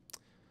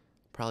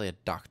 Probably a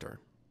doctor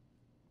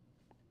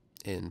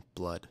in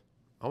blood.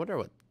 I wonder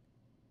what,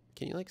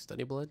 can you like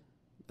study blood?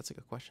 That's a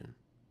good question.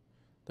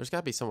 There's got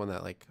to be someone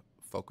that like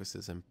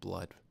focuses in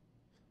blood.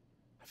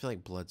 I feel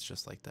like blood's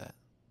just like that.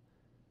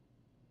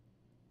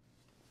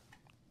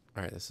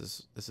 All right, this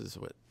is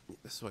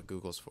what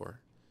Google's for.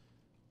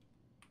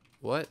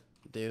 What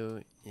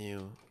do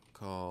you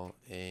call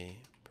a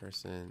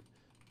person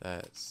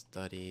that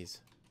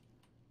studies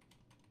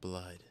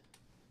blood?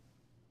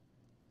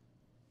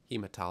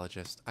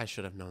 Hematologist. I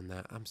should have known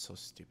that. I'm so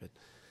stupid.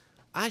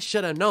 I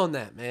should have known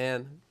that,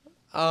 man.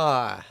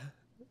 I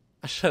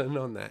should have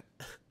known that.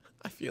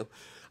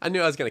 I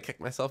knew I was gonna kick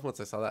myself once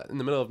I saw that. In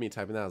the middle of me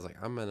typing that, I was like,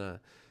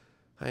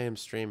 I am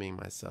streaming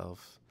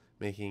myself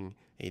making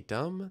a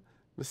dumb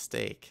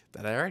mistake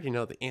that I already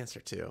know the answer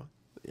to.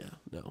 Yeah,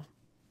 no.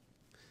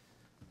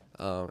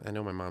 I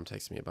know my mom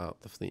texted me about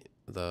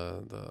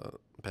the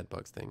bed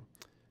bugs thing.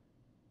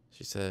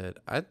 She said,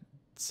 I'd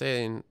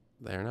say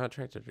they're not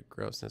attracted to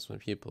grossness when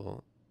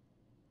people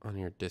on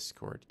your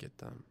Discord get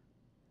them.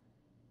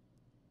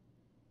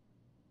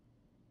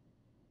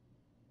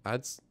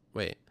 I'd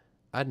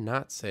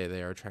not say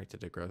they are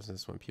attracted to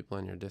grossness when people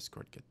on your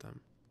Discord get them.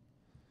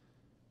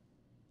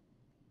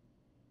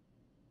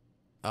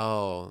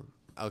 Oh,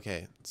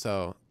 okay.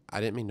 So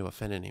I didn't mean to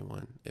offend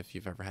anyone if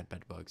you've ever had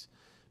bed bugs.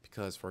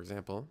 Because, for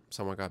example,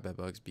 someone got bed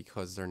bugs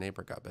because their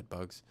neighbor got bed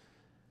bugs.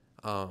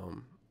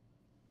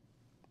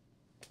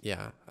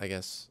 Yeah, I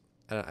guess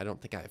I don't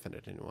think I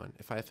offended anyone.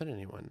 If I offended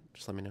anyone,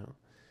 just let me know.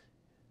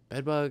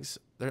 Bed bugs,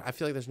 I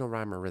feel like there's no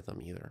rhyme or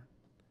rhythm either.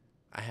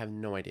 I have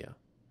no idea.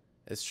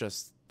 It's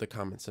just the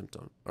common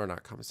symptom, or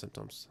not common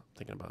symptoms. I'm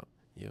thinking about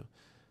you.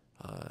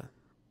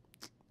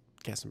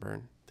 Gas and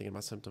burn, thinking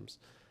about symptoms.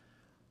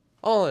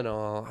 All in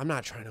all, I'm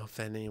not trying to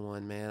offend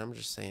anyone, man. I'm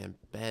just saying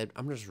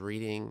I'm just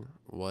reading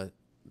what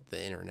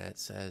the internet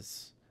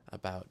says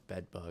about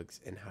bed bugs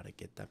and how to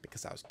get them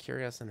because I was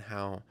curious on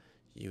how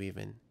you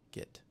even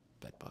get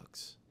bed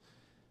bugs.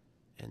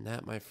 And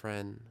that, my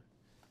friend,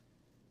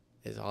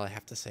 is all I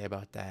have to say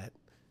about that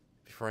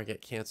before I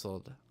get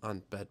canceled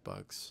on bed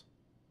bugs.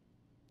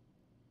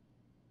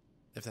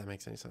 If that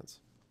makes any sense.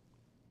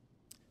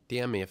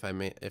 DM me if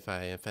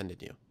I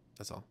offended you.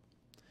 That's all.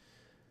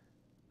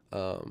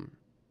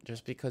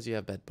 Just because you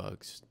have bed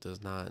bugs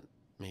does not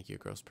make you a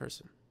gross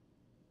person.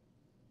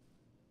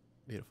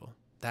 Beautiful.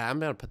 I'm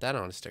gonna put that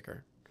on a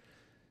sticker.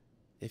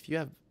 If you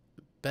have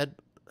I'm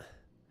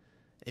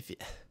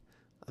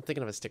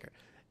thinking of a sticker.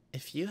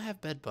 If you have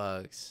bed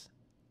bugs,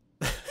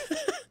 I'm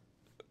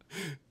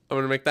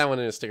gonna make that one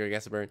in a sticker.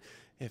 Gas and burn.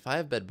 If I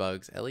have bed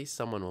bugs, at least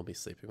someone will be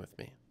sleeping with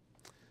me.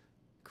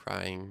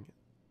 Crying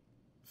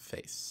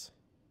face.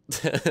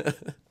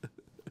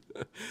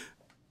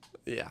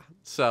 Yeah.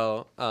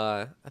 So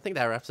I think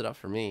that wraps it up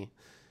for me.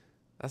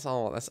 That's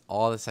all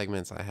the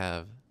segments I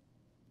have.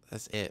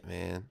 That's it,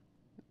 man.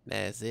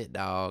 That's it,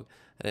 dog.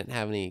 I didn't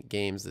have any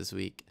games this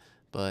week,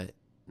 but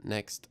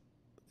next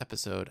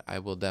episode I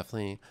will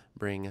definitely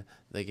bring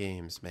the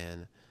games,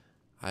 man.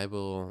 I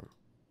will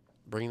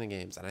bring the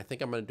games, and I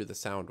think I'm gonna do the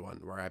sound one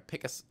where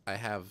I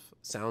have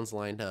sounds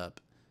lined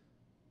up,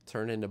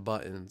 turned into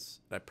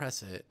buttons, and I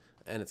press it,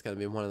 and it's gonna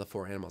be one of the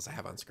 4 animals I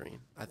have on screen.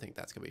 I think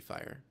that's gonna be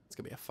fire. It's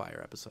gonna be a fire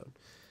episode.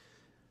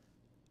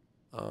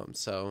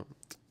 So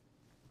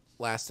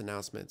last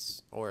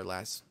announcements or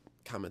last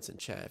comments in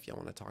chat if y'all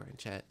want to talk in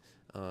chat.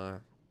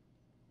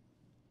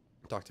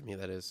 Talk to me,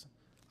 that is.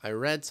 I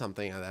read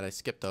something that I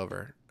skipped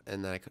over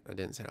and then I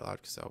didn't say it out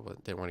loud because I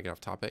didn't want to get off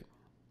topic.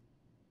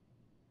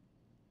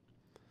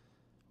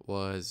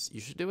 Was you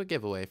should do a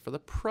giveaway for the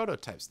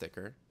prototype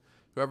sticker.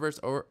 Whoever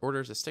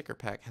orders a sticker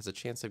pack has a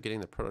chance of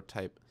getting the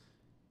prototype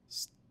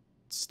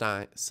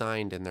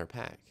signed in their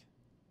pack.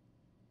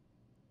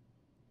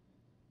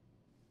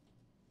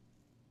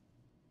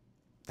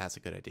 That's a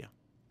good idea.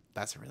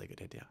 That's a really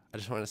good idea. I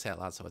just want to say it out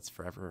loud so it's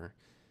forever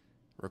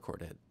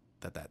recorded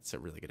that that's a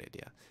really good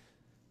idea.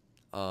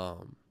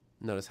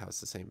 Notice how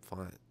it's the same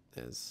font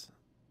as,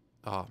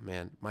 oh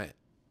man,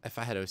 if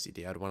I had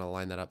OCD, I'd want to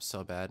line that up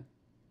so bad.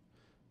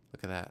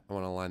 Look at that. I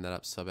want to line that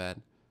up so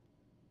bad.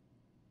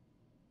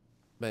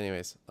 But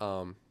anyways,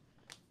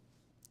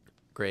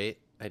 great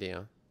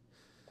idea.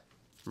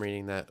 I'm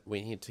reading that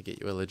we need to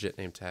get you a legit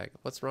name tag.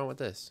 What's wrong with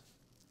this?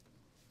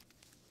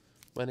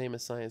 My name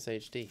is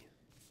ScienceHD.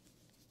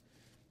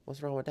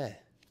 What's wrong with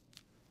that?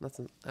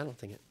 Nothing. I don't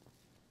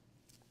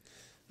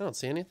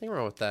see anything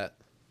wrong with that.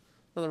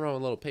 Nothing wrong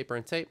with a little paper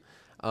and tape.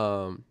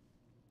 But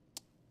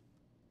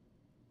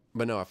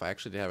no, if I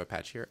actually did have a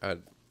patch here,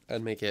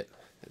 I'd make it.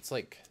 It's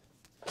like,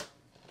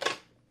 I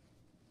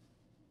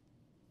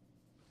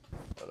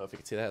don't know if you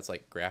can see that. It's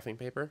like graphing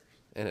paper,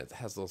 and it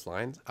has those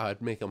lines.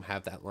 I'd make them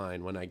have that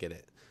line when I get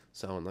it.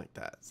 Something like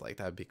that. It's like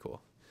that'd be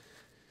cool.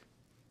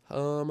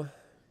 And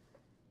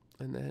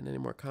then any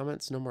more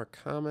comments? No more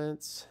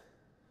comments.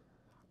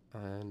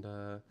 And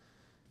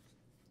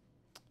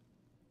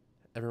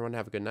everyone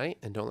have a good night,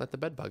 and don't let the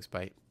bed bugs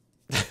bite.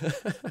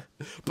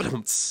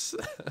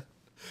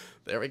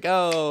 There we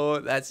go.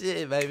 That's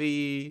it,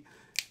 baby.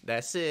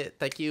 That's it.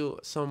 Thank you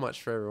so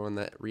much for everyone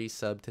that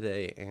resubbed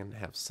today and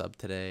have subbed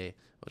today,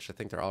 which I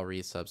think they're all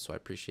resubs, so I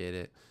appreciate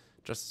it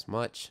just as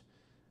much.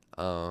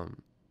 My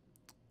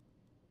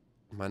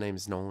name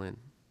is Nolan,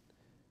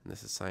 and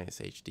this is Science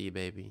HD,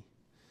 baby.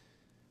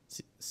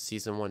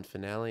 Season 1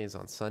 finale is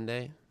on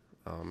Sunday.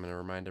 I'm going to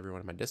remind everyone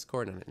of my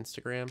Discord and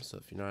Instagram. So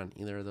if you're not on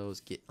either of those,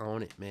 get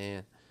on it,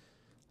 man.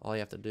 All you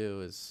have to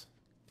do is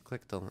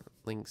click the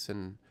links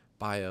in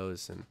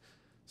bios and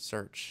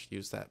search.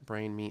 Use that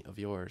brain meat of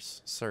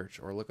yours. Search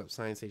or look up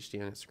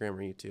ScienceHD on Instagram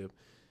or YouTube.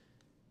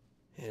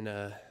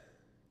 And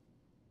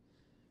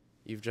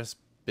you've just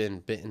been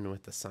bitten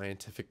with the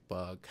scientific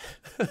bug.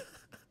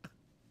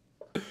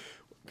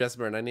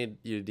 Guessbird, I need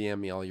you to DM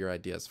me all your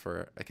ideas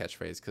for a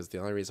catchphrase, because the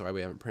only reason why we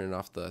haven't printed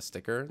off the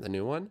sticker, the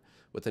new one,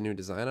 with the new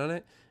design on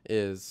it,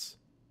 is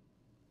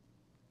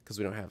because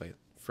we don't have a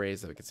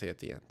phrase that we can say at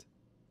the end.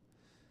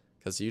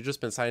 Because you've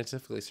just been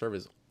scientifically served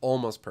is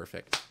almost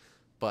perfect,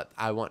 but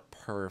I want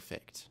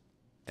perfect,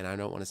 and I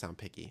don't want to sound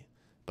picky,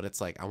 but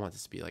it's like I want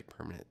this to be like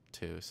permanent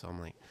too, so I'm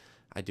like,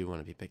 I do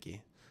want to be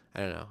picky. I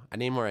don't know. I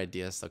need more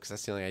ideas though, because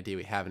that's the only idea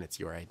we have, and it's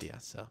your idea.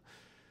 So,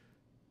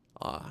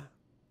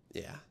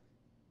 yeah.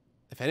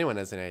 If anyone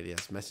has any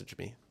ideas, message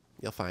me.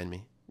 You'll find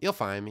me. You'll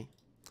find me.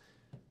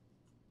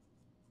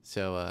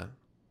 So,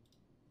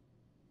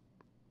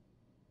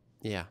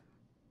 yeah.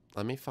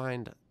 Let me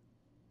find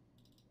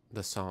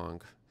the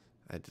song.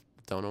 I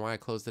don't know why I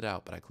closed it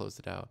out, but I closed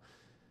it out.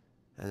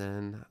 And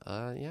then,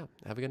 yeah.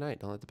 Have a good night.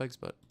 Don't let the bugs,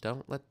 but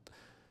don't let...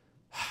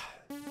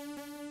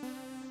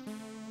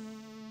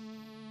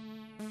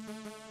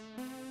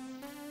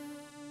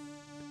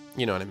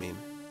 You know what I mean.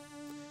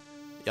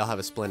 Y'all have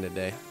a splendid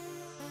day.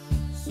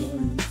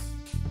 Sorry.